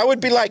chocolate. I would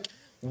be like,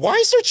 why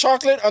is there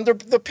chocolate under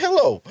the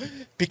pillow?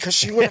 Because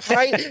she would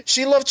hide.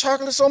 She loved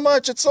chocolate so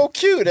much. It's so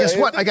cute. Guess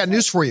what? I got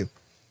news for you.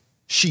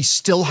 She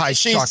still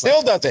hides chocolate. She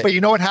still does it. But you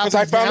know what happens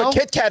Because I found now? a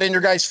Kit Kat in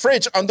your guys'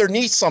 fridge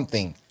underneath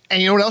something.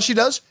 And you know what else she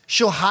does?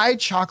 She'll hide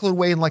chocolate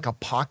away in like a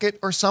pocket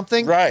or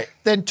something. Right.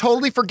 Then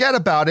totally forget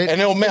about it.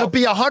 And it'll melt. It'll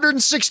be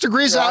 106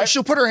 degrees out. Right.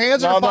 She'll put her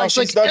hands in her pocket.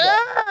 she's She's like, done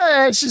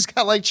hey! She's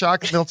got like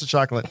melted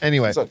chocolate.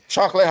 Anyway. It's a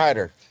chocolate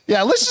hider.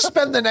 Yeah, let's just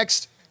spend the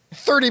next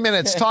 30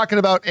 minutes talking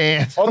about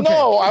Anne. Oh, okay.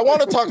 No, I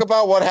want to talk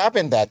about what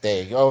happened that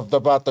day,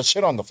 about the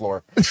shit on the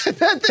floor.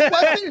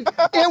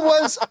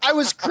 I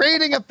was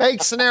creating a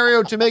fake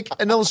scenario to make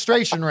an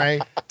illustration, Ray.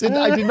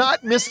 I did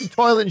not miss the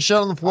toilet and shit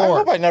on the I floor.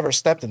 hope I never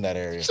stepped in that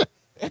area.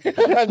 I'm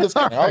just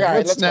kidding. All right,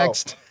 what's let's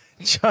next?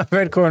 Go. John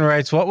Redcorn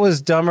writes, what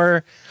was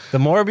dumber, the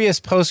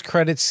Morbius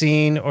post-credit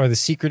scene or the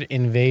Secret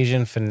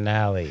Invasion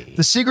finale?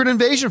 The Secret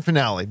Invasion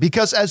finale,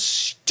 because as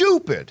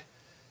stupid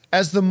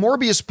as the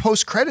Morbius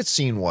post-credit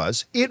scene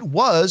was, it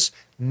was,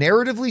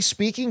 narratively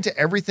speaking to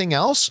everything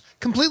else,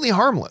 completely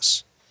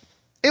harmless.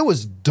 It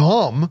was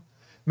dumb,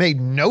 made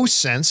no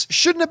sense,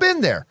 shouldn't have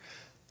been there.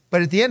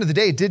 But at the end of the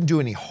day, it didn't do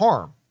any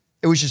harm.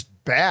 It was just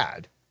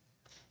bad.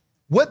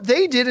 What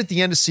they did at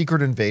the end of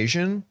Secret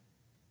Invasion,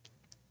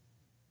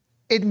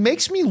 it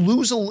makes me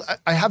lose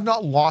I have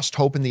not lost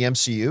hope in the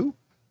MCU,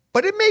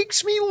 but it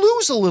makes me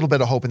lose a little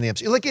bit of hope in the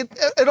MCU. Like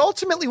it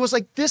ultimately was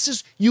like,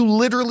 you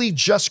literally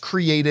just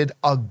created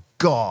a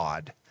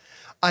god,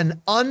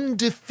 an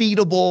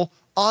undefeatable,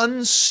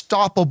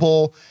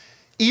 unstoppable,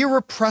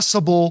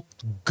 irrepressible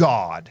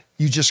god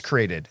you just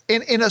created.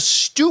 In a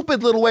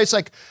stupid little way. It's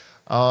like,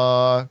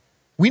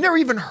 we never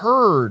even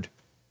heard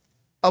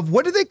of,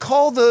 what do they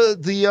call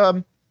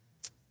the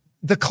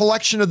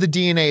collection of the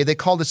DNA? They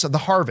called it the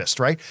harvest,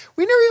 right?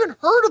 We never even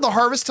heard of the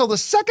harvest till the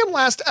second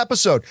last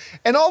episode.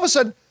 And all of a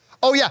sudden,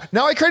 oh yeah,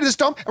 now I created this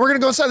dome and we're going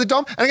to go inside the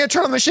dome and I'm going to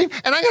turn on the machine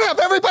and I'm going to have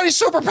everybody's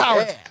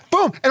superpowered. Yeah.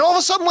 Boom. And all of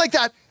a sudden like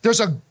that,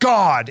 there's a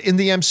god in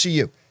the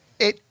MCU.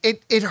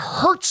 It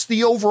hurts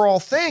the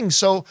overall thing.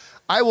 So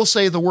I will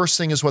say the worst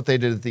thing is what they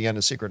did at the end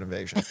of Secret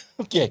Invasion.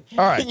 Okay.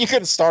 All right. You could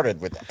have started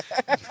with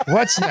that.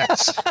 What's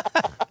next?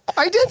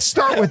 I did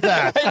start with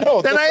that. I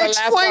know. Then I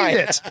explained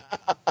it.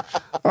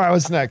 All right,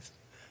 what's next?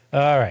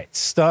 All right.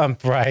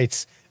 Stump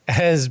writes,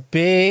 as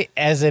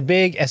a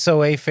big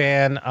SOA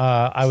fan,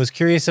 I was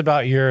curious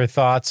about your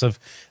thoughts of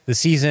the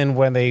season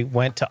when they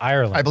went to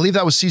Ireland. I believe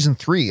that was season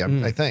 3,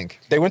 I think.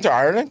 They went to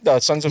Ireland?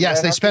 The Sons of Yes,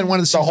 Anarchy? they spent one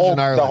of the seasons in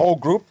Ireland. The whole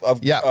group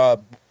of... Yeah.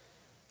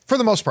 For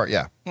the most part,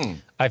 yeah.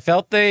 I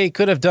felt they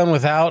could have done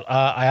without.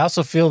 I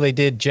also feel they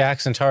did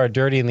Jax and Tara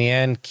dirty in the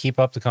end. Keep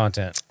up the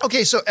content.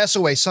 Okay, so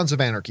SOA, Sons of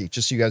Anarchy,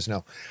 just so you guys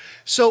know.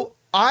 So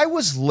I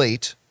was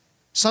late.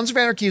 Sons of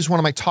Anarchy is one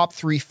of my top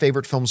 3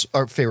 favorite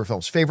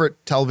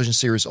favorite television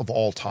series of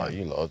all time. Oh,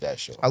 you love that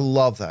show. I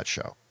love that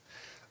show.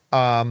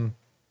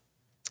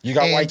 You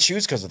got white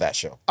shoes because of that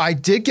show. I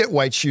did get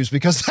white shoes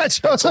because of that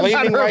show. As a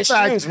matter of white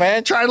fact, shoes,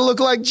 man. Trying to look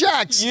like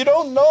Jax. You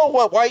don't know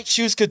what white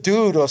shoes could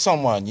do to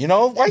someone. You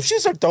know, white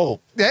shoes are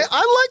dope. Yeah,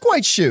 I like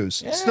white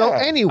shoes. Yeah. So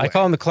anyway. I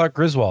call them the Clark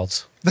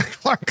Griswolds. The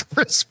Clark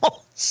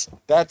Griswolds.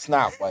 That's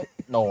not what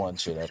no one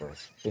should ever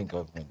think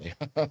of.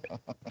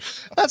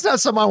 That's not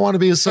something I want to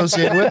be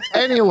associated with.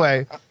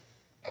 Anyway,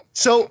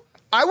 so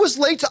I was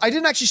late. I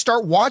didn't actually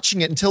start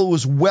watching it until it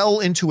was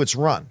well into its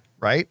run,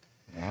 right?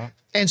 Uh-huh.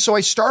 And so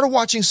I started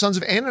watching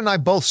Anna and I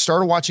both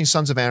started watching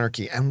Sons of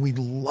Anarchy, and we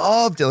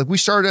loved it. Like, we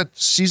started at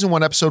season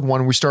 1, episode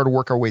 1, and we started to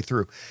work our way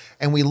through,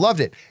 and we loved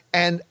it.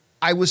 And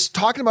I was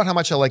talking about how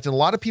much I liked it. And a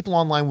lot of people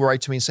online will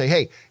write to me and say,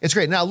 hey, it's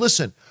great. Now,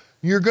 listen,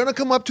 you're going to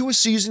come up to a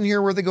season here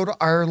where they go to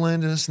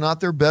Ireland, and it's not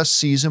their best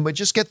season, but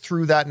just get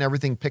through that and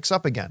everything picks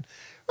up again.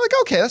 We're like,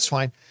 okay, that's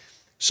fine.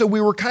 So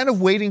we were kind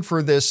of waiting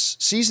for this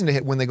season to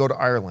hit when they go to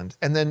Ireland.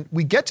 And then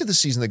we get to the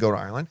season they go to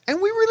Ireland,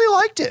 and we really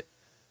liked it.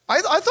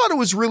 I thought it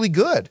was really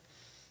good.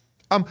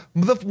 One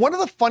of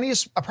the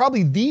funniest,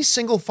 probably the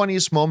single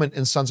funniest moment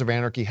in Sons of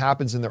Anarchy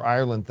happens in their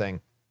Ireland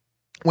thing.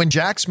 When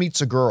Jax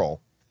meets a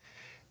girl.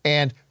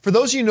 And for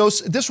those of you who know,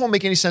 this won't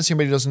make any sense to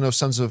anybody who doesn't know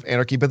Sons of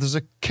Anarchy, but there's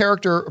a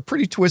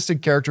pretty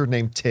twisted character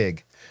named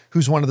Tig,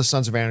 who's one of the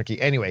Sons of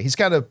Anarchy. Anyway, he's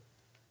kind of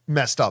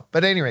messed up.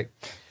 But anyway,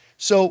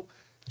 so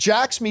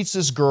Jax meets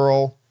this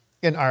girl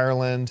in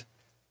Ireland,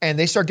 and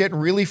they start getting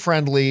really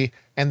friendly,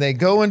 and they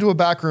go into a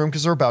back room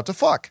because they're about to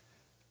fuck.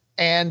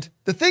 And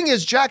the thing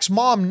is, Jack's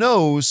mom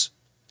knows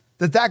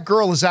that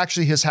girl is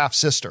actually his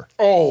half-sister.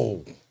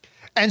 Oh.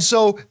 And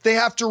so they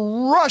have to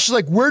rush,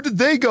 like, where did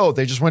they go?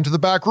 They just went to the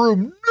back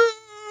room. No!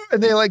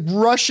 And they, like,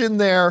 rush in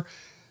there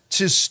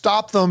to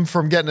stop them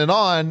from getting it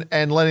on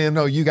and letting them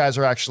know you guys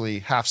are actually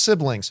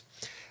half-siblings.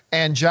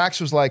 And Jax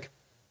was like,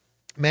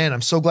 man,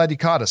 I'm so glad you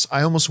caught us.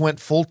 I almost went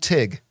full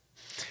Tig.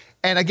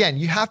 And again,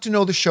 you have to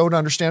know the show to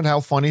understand how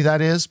funny that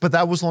is, but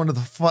that was one of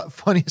the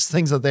funniest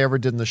things that they ever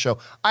did in the show.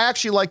 I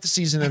actually liked the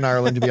season in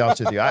Ireland, to be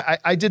honest with you.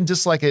 I didn't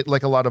dislike it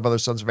like a lot of other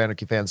Sons of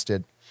Anarchy fans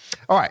did.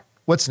 All right,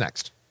 what's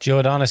next? Joe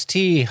Adonis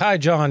T. Hi,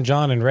 John,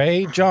 and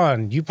Ray.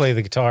 John, you play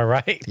the guitar,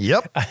 right?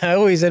 Yep. I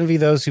always envy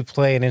those who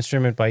play an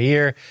instrument by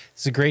ear.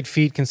 It's a great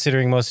feat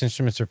considering most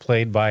instruments are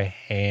played by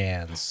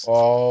hands.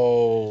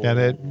 Oh. And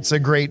it's a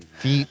great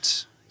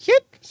feat.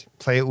 Yep.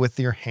 Play it with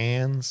your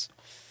hands.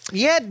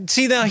 Yeah,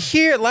 see now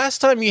here, last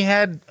time you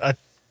had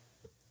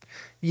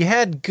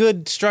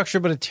good structure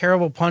but a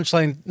terrible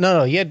punchline.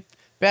 No, you had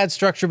bad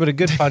structure but a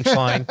good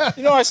punchline.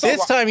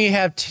 This time you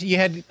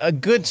had a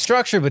good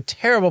structure but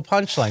terrible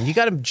punchline. You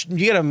got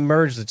to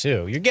merge the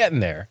two. You're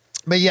getting there.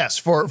 But yes,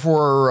 for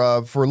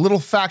a little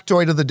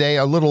factoid of the day,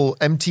 a little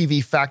MTV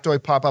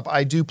factoid pop up,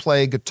 I do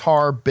play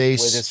guitar,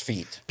 bass, with his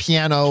feet,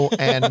 piano,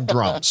 and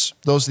drums.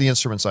 Those are the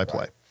instruments I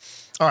play.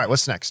 All right,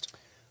 what's next?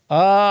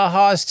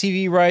 Haas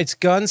TV writes,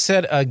 Gunn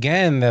said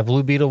again that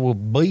Blue Beetle will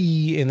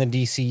be in the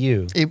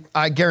DCU.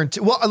 I guarantee.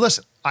 Well,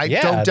 listen, I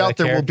don't doubt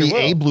there will be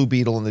a Blue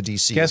Beetle in the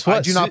DCU. Guess what?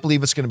 I do not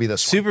believe it's going to be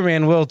this one.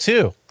 Superman will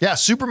too. Yeah,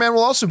 Superman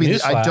will also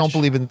be. I don't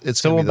believe it's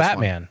going to be this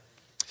Batman. one.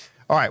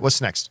 All right, what's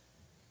next?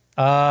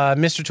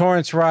 Mr.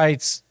 Torrance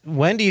writes,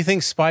 when do you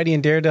think Spidey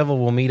and Daredevil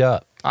will meet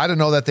up? I don't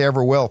know that they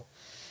ever will.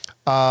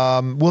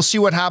 We'll see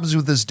what happens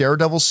with this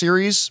Daredevil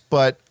series,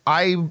 but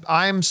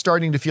I'm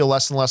starting to feel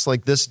less and less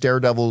like this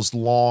Daredevil's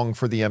long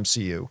for the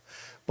MCU.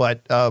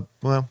 But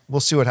well,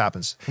 we'll see what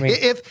happens. I mean,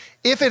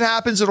 if it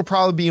happens, it'll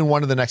probably be in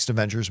one of the next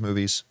Avengers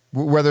movies,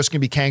 whether it's going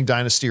to be Kang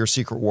Dynasty or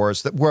Secret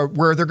Wars,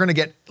 where they're going to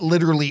get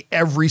literally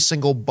every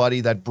single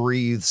buddy that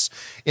breathes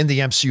in the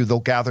MCU. They'll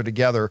gather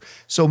together.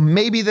 So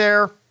maybe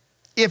there,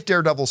 if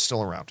Daredevil's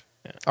still around.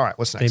 Yeah. All right,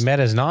 what's next? They met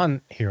as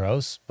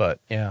non-heroes, but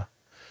yeah.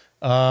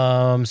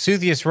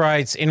 Suthius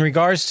writes, in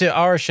regards to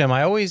Arishem,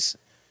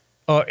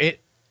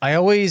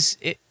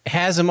 it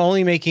has him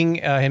only making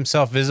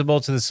himself visible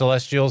to the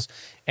Celestials,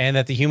 and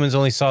that the humans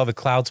only saw the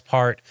clouds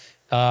part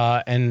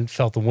and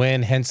felt the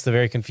wind, hence the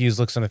very confused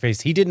looks on their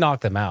face. He did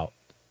knock them out.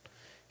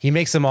 He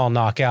makes them all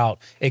knock out,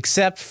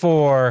 except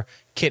for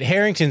Kit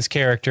Harington's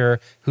character,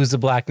 who's the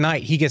Black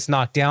Knight. He gets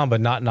knocked down, but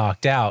not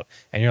knocked out.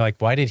 And you're like,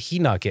 why did he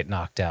not get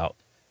knocked out?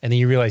 And then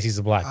you realize he's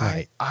the Black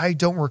Knight. I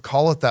don't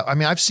recall it that. I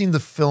mean, I've seen the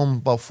film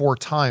about 4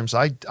 times.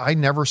 I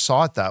never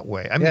saw it that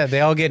way. I mean, yeah,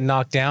 they all get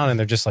knocked down and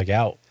they're just like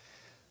out.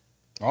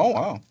 Oh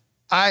wow.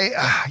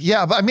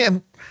 But I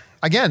mean,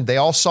 again, they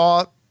all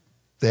saw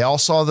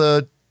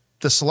the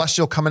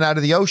Celestial coming out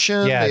of the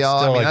ocean. Yeah, they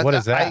all, still like, what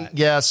is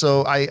that?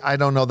 So I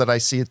don't know that I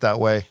see it that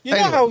way. You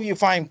know how you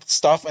find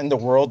stuff in the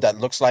world that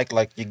looks like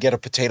you get a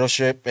potato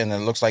chip and it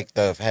looks like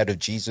the head of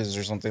Jesus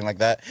or something like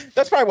that?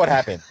 That's probably what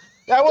happened.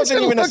 That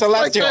wasn't even a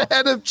Celestial. Like the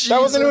head of Jesus.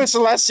 That wasn't even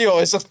Celestial.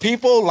 It's just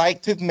people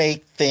like to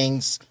make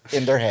things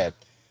in their head.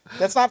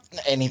 That's not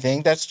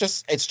anything. It's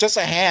just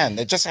a hand.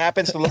 It just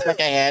happens to look like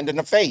a hand and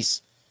a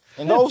face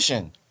in the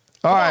ocean.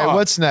 All right,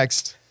 what's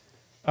next?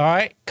 All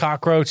right,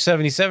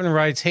 Cockroach77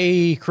 writes,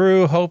 hey,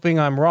 crew, hoping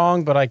I'm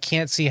wrong, but I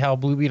can't see how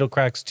Blue Beetle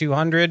cracks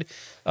 200.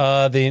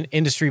 The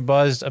industry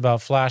buzzed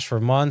about Flash for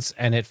months,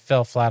 and it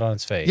fell flat on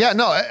its face. Yeah,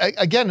 no,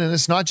 again, and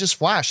it's not just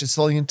Flash. It's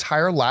the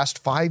entire last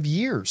 5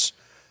 years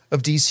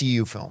of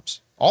DCU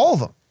films. All of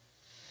them.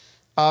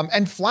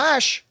 And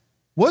Flash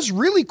was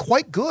really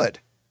quite good.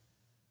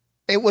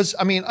 It was,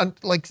 I mean,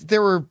 like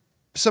there were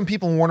some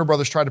people in Warner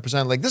Brothers tried to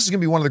present like this is going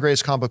to be one of the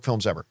greatest comic book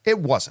films ever. It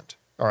wasn't.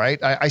 All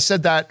right. I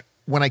said that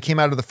when I came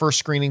out of the first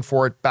screening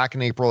for it back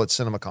in April at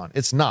CinemaCon.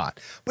 It's not,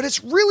 but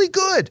it's really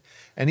good.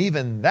 And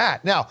even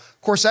that. Now,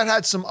 of course, that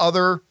had some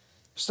other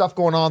stuff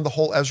going on, the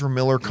whole Ezra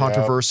Miller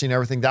controversy and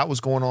everything that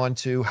was going on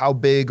too. How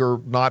big or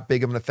not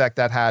big of an effect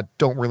that had,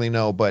 don't really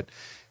know, but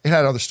it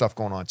had other stuff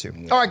going on too.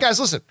 All right, guys,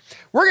 listen,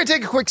 we're going to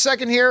take a quick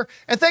second here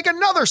and thank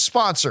another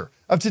sponsor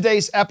of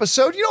today's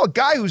episode. You know, a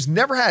guy who's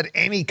never had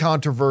any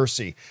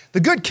controversy, the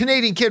good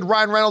Canadian kid,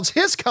 Ryan Reynolds,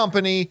 his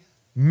company,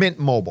 Mint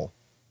Mobile.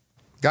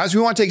 Guys,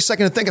 we want to take a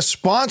second to thank a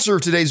sponsor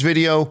of today's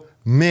video,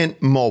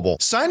 Mint Mobile.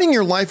 Signing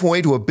your life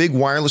away to a big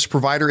wireless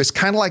provider is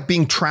kind of like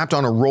being trapped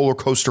on a roller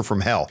coaster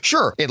from hell.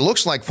 Sure, it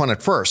looks like fun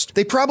at first.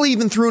 They probably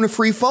even threw in a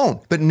free phone,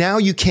 but now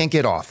you can't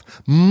get off.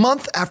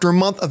 Month after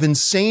month of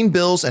insane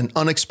bills and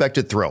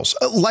unexpected thrills,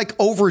 like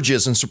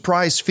overages and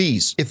surprise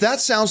fees. If that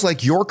sounds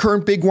like your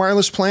current big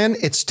wireless plan,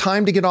 it's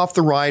time to get off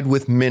the ride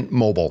with Mint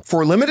Mobile.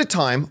 For a limited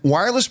time,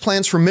 wireless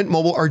plans from Mint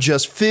Mobile are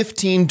just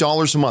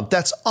 $15 a month.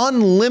 That's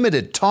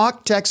unlimited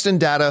talk, text, and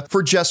data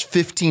for just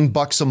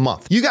 $15 a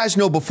month. You guys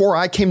know before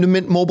I came to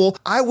Mint Mobile,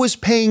 I was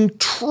paying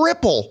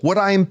triple what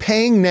I am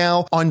paying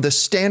now on the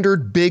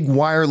standard big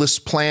wireless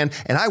plan,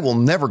 and I will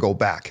never go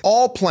back.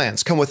 All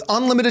plans come with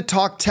unlimited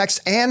talk,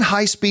 text, and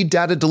high-speed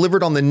data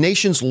delivered on the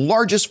nation's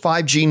largest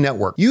 5G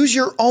network. Use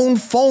your own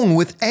phone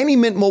with any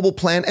Mint Mobile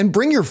plan and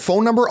bring your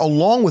phone number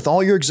along with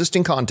all your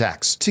existing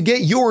contacts. To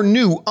get your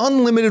new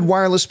unlimited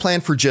wireless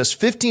plan for just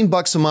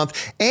 $15 a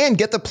month and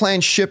get the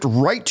plan shipped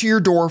right to your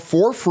door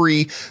for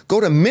free, go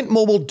to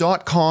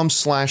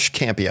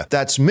mintmobile.com/Campea.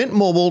 That's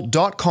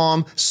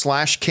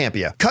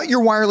mintmobile.com/Campea. Cut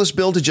your wireless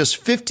bill to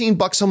just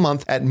 $15 a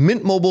month at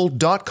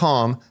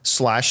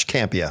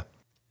mintmobile.com/Campea.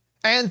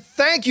 And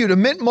thank you to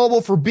Mint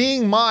Mobile for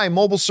being my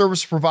mobile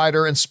service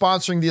provider and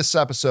sponsoring this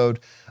episode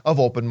of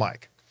Open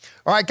Mic.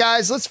 All right,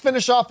 guys, let's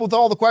finish off with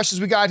all the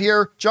questions we got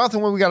here.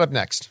 Jonathan, what we got up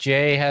next?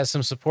 Jay has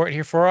some support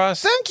here for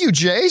us. Thank you,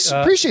 Jay.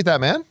 Appreciate that,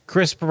 man.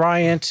 Chris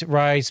Bryant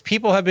writes,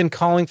 people have been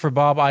calling for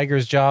Bob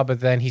Iger's job,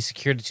 but then he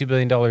secured a $2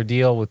 billion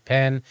deal with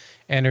Penn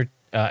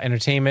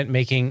Entertainment,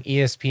 making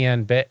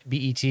ESPN BET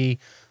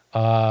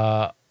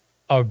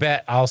or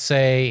bet I'll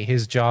say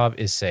his job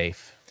is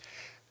safe.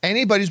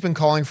 Anybody who's been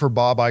calling for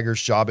Bob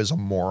Iger's job is a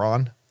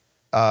moron.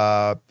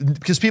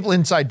 Because people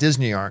inside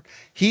Disney aren't.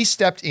 He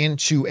stepped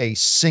into a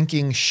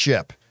sinking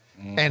ship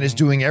and is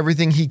doing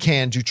everything he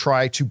can to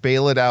try to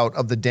bail it out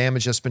of the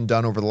damage that's been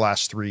done over the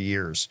last 3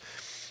 years.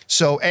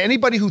 So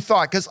anybody who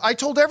thought, because I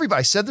told everybody,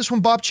 I said this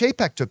when Bob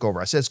Chapek took over.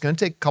 I said it's going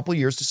to take a couple of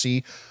years to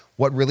see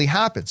what really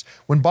happens.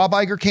 When Bob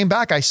Iger came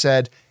back, I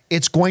said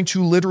it's going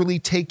to literally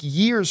take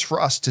years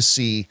for us to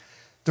see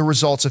the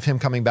results of him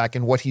coming back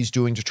and what he's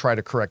doing to try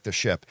to correct the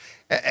ship.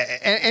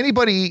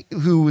 Anybody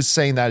who is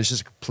saying that is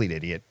just a complete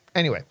idiot.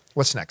 Anyway,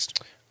 what's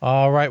next?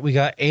 All right, we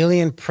got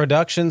Alien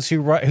Productions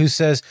who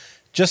says,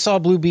 just saw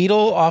Blue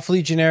Beetle,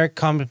 awfully generic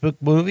comic book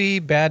movie,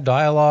 bad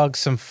dialogue,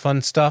 some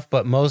fun stuff,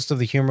 but most of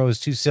the humor was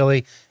too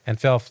silly and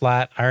fell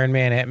flat. Iron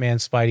Man, Ant-Man,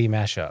 Spidey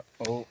mashup.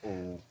 Well,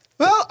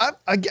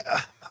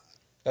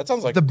 that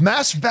sounds like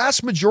the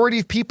vast majority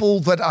of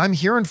people that I'm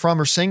hearing from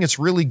are saying it's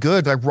really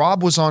good. Like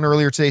Rob was on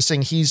earlier today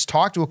saying he's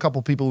talked to a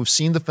couple people who've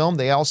seen the film.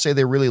 They all say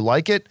they really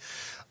like it.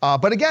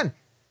 But again,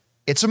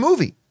 it's a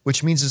movie,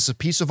 which means it's a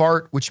piece of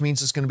art, which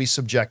means it's going to be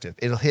subjective.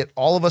 It'll hit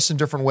all of us in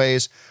different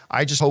ways.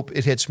 I just hope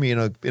it hits me in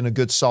a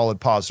good,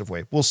 solid, positive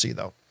way. We'll see,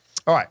 though.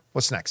 All right,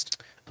 what's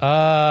next?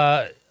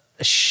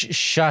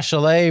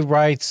 Shashalet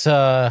writes,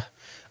 I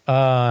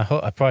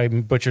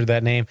probably butchered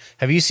that name.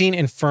 Have you seen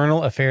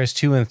Infernal Affairs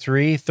 2 and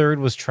 3? Third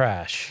was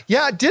trash.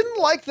 Yeah, I didn't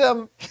like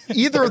them,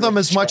 either of them,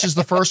 as much as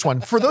the first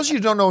one. For those of you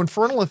who don't know,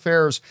 Infernal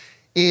Affairs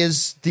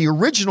is the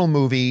original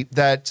movie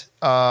that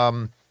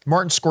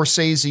Martin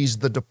Scorsese's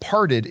The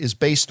Departed is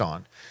based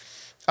on.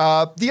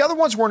 The other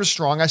ones weren't as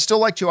strong. I still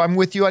liked 2. I'm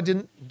with you. I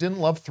didn't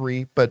love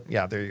 3, but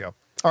yeah, there you go.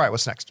 All right,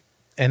 what's next?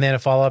 And then a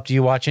follow-up, do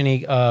you watch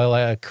any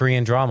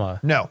Korean drama?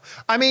 No.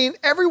 I mean,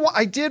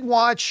 I did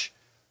watch,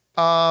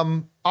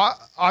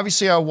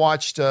 obviously I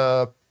watched,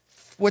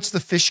 what's the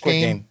fish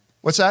Squid game?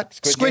 What's that?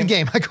 Squid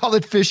Game. I call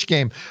it Fish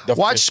Game.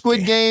 Watch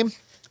Squid Game.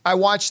 I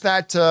watched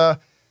that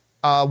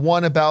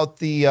one about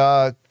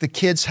the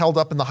kids held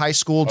up in the high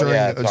school during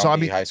a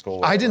zombie high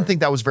school. I didn't think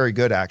that was very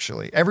good,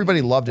 actually.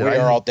 Everybody loved it. We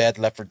Are All Dead,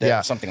 Left for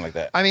Dead, something like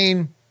that. I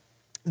mean,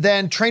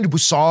 then Train to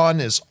Busan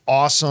is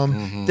awesome.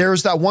 Mm-hmm.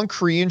 There's that one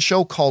Korean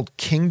show called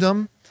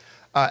Kingdom.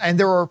 And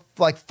there are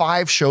like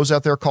 5 shows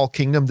out there called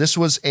Kingdom. This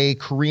was a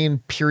Korean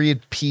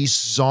period piece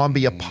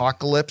zombie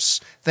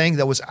apocalypse thing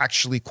that was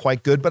actually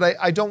quite good, but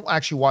I don't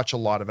actually watch a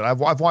lot of it.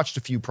 I've watched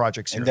a few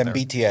projects here and then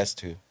BTS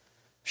too.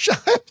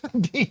 Shut up,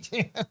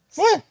 BTS.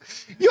 What?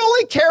 You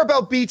only care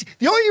about BTS.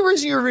 The only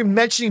reason you're even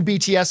mentioning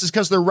BTS is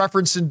because they're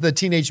referencing the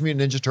Teenage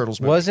Mutant Ninja Turtles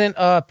movie. Wasn't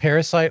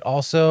Parasite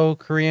also a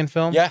Korean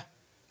film? Yeah.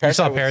 You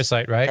saw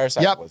Parasite, right?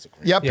 Parasite was a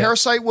Korean film.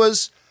 Parasite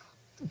was...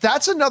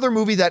 That's another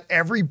movie that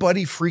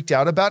everybody freaked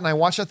out about, and I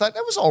watched it. I thought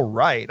that was all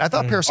right. I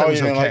thought Parasite was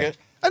okay. Didn't like it?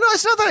 I know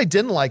it's not that I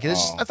didn't like it.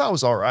 It's just, I thought it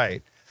was all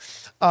right.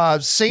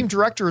 Same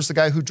director as the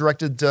guy who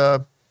directed.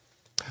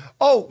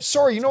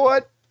 Sorry. You know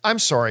what? I'm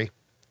sorry.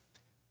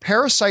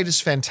 Parasite is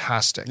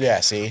fantastic.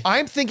 Yeah. See,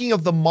 I'm thinking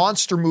of the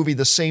monster movie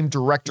the same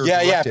director.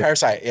 Yeah.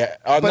 Parasite. Yeah.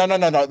 No.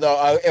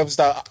 It was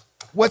the.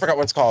 I forgot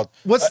what it's called.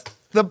 What's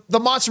the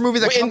monster movie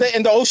that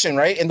in the ocean,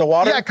 right? In the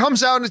water. Yeah, it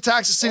comes out and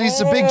attacks the city.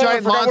 It's a big giant monster.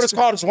 I forgot what it's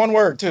called. It's one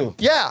word too.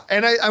 Yeah,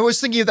 and I was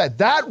thinking of that.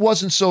 That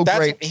wasn't so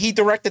great. He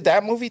directed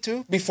that movie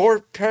too before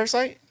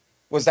Parasite.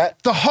 Was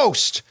that The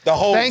Host? The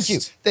Host. Thank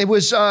you. It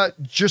was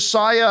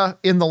Josiah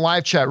in the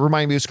live chat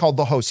reminded me. It was called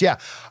The Host. Yeah,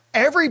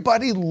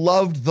 everybody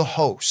loved The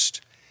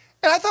Host,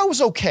 And I thought it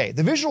was okay.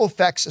 The visual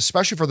effects,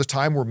 especially for the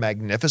time, were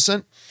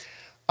magnificent.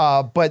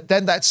 But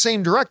then that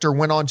same director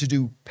went on to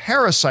do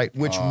Parasite,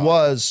 which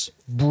was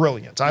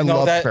brilliant. I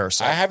love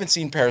Parasite. I haven't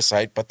seen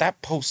Parasite, but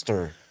that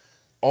poster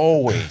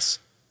always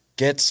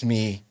gets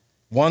me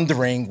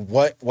wondering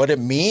what it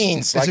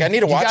means. I need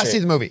to watch it. You gotta see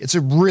the movie. It's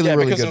a really good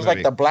movie. Because there's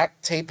like the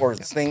black tape or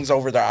things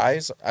over their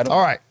eyes.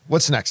 All right,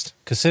 what's next?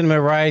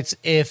 Kasinema writes,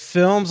 if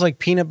films like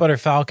Peanut Butter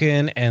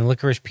Falcon and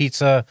Licorice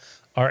Pizza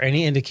are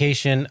any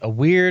indication, a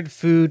weird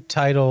food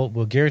title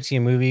will guarantee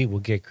a movie will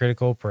get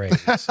critical praise.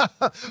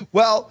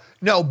 Well,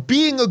 no,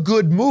 being a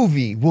good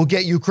movie will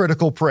get you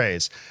critical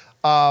praise.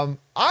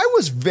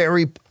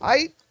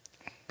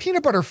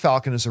 Peanut Butter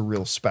Falcon is a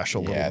real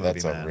special little movie. Yeah,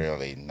 that's a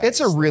really nice. It's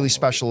a really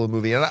special little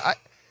movie.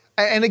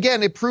 And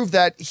again, it proved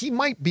that he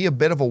might be a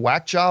bit of a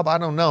whack job. I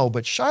don't know.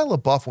 But Shia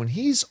LaBeouf, when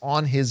he's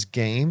on his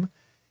game,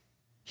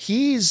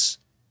 he is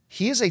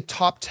a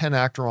top 10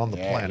 actor on the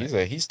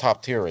planet. He's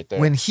top tier right there.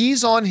 When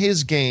he's on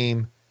his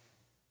game,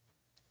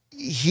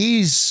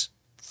 he's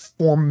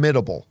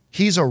formidable.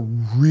 He's a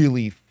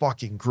really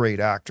fucking great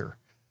actor.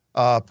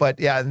 But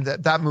yeah,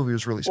 that movie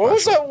was really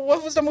special.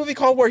 What was the movie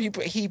called where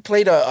he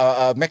played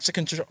a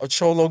Mexican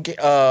cholo mafia?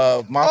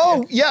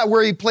 Oh yeah,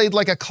 where he played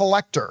like a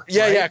collector.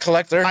 Yeah, right? Yeah,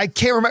 collector. I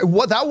can't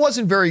remember. That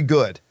wasn't very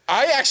good.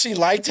 I actually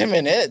liked him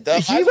in it.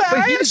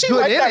 He's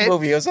good in it.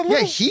 Movie.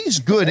 He's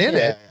good in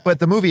it. But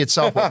the movie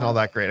itself wasn't all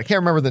that great. I can't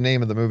remember the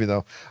name of the movie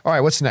though. All right,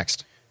 what's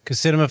next?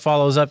 Kasinema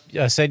follows up.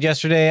 Said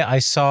yesterday, I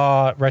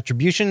saw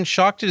Retribution.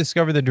 Shocked to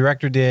discover the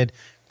director did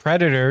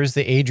Predators,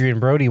 the Adrian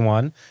Brody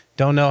one.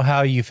 Don't know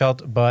how you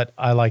felt, but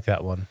I like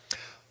that one.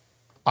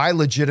 I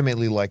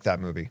legitimately like that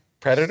movie.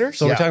 Predators?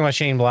 So we're talking about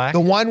Shane Black? The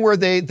one where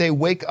they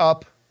wake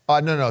up.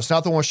 No, it's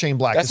not the one with Shane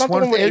Black. That's it's not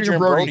the one with Adrian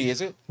Brody,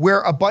 is it?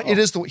 Where it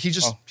is he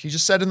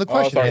just said in the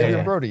question,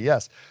 Adrian Brody,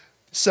 yes.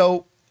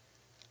 So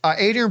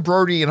Adrian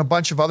Brody and a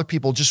bunch of other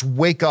people just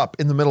wake up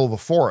in the middle of a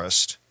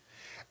forest,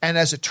 and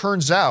as it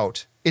turns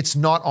out, it's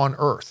not on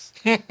Earth.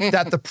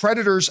 That the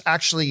predators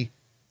actually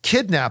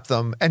kidnap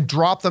them and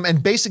drop them,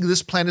 and basically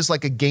this planet is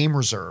like a game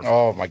reserve.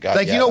 Oh my god!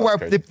 Like where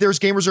there's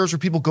game reserves where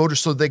people go to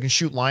so they can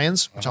shoot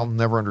lions, which I'll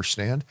never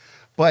understand,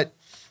 but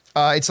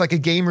it's like a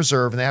game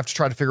reserve, and they have to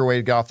try to figure a way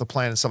to get off the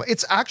planet and stuff.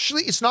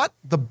 It's not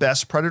the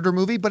best Predator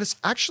movie, but it's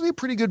actually a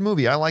pretty good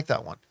movie. I like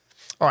that one.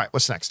 All right,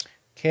 what's next?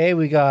 Okay,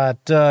 we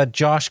got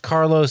Josh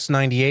Carlos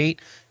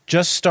 98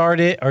 just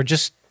started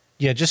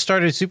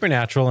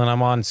Supernatural, and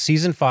I'm on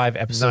season 5,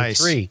 episode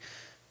 3.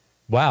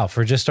 Wow,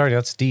 for just starting,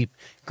 that's deep.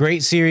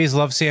 Great series.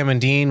 Love Sam and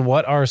Dean.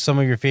 What are some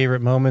of your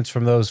favorite moments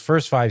from those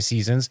first 5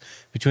 seasons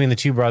between the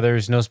two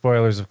brothers? No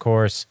spoilers, of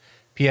course.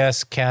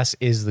 P.S. Cass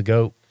is the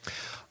GOAT.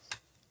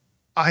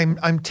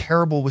 I'm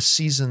terrible with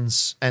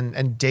seasons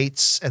and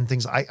dates and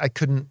things. I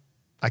couldn't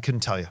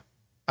tell you.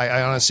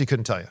 I honestly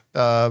couldn't tell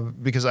you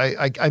because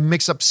I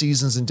mix up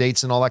seasons and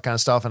dates and all that kind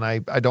of stuff, and I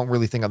don't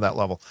really think on that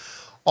level.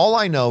 All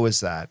I know is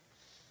that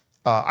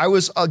I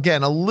was,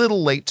 again, a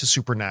little late to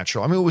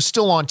Supernatural. I mean, it was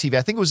still on TV.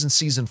 I think it was in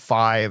season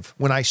 5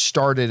 when I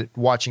started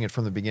watching it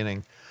from the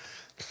beginning.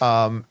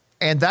 And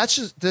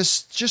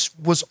this just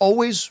was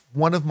always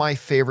one of my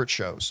favorite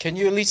shows. Can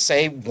you at least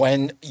say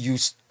when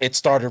it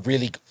started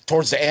really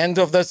towards the end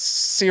of the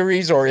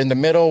series or in the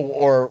middle,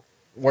 or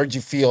where'd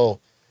you feel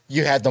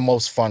you had the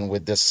most fun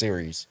with this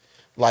series?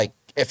 Like,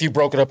 if you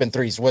broke it up in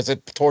threes, was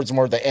it towards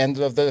more the end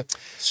of the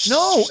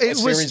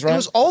series run? It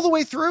was all the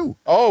way through.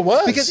 Oh, it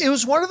was? Because it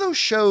was one of those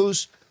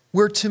shows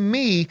where, to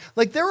me,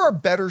 like, there are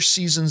better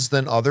seasons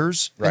than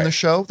others in the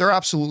show. There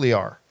absolutely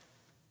are.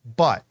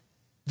 But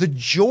the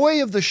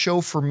joy of the show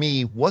for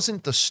me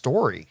wasn't the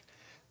story.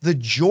 The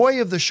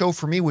joy of the show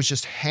for me was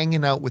just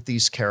hanging out with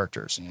these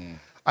characters.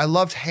 I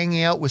loved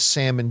hanging out with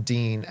Sam and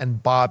Dean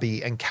and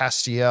Bobby and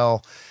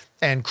Castiel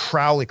and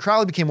Crowley.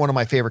 Crowley became one of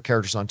my favorite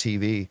characters on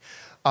TV.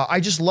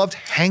 I just loved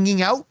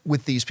hanging out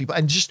with these people,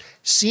 and just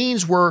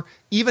scenes where,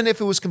 even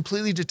if it was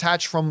completely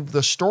detached from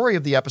the story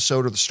of the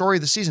episode or the story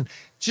of the season,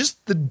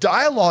 just the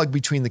dialogue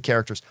between the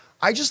characters.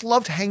 I just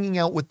loved hanging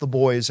out with the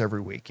boys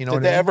every week. You know,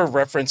 did they ever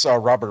reference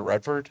Robert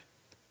Redford?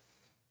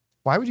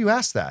 Why would you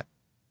ask that?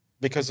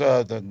 Because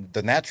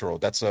the Natural,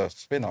 that's a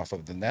spinoff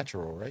of The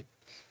Natural, right?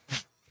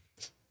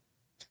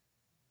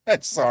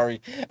 I'm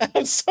sorry.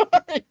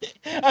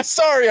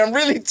 I'm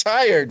really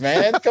tired,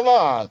 man. Come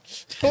on.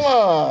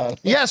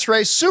 Yes,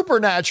 Ray.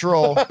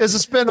 Supernatural is a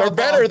spinoff. They're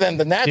better than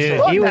The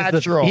Natural.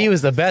 Dude, he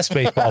was the best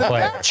baseball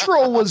player.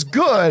 Natural was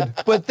good,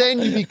 but then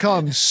you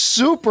become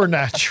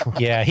supernatural.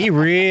 Yeah, he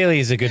really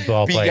is a good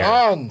ball player.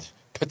 Beyond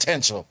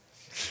potential.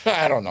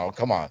 I don't know.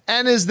 Come on.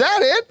 And is that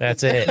it?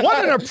 That's it.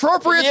 What an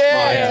appropriate spot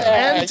to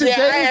end today's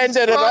I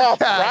ended it off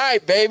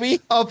right, baby.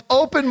 Of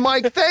Open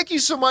Mic. Thank you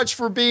so much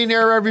for being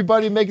here,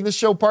 everybody, making the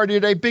show party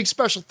today. Big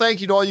special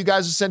thank you to all you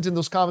guys who sent in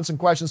those comments and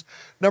questions.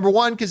 Number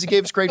 1, because you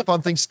gave us great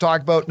fun things to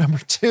talk about. Number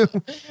 2,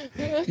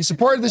 you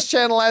supported this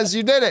channel as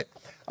you did it.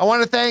 I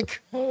want to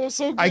thank,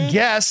 I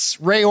guess,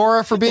 Ray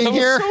Ora for being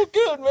here. So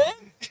good,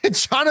 man.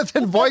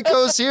 Jonathan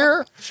Voico's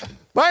here.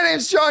 My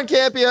name's John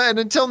Campia, and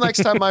until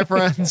next time, my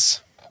friends.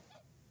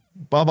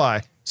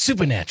 Bye-bye.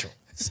 Supernatural.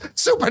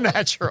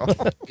 Supernatural.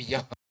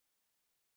 Beyond.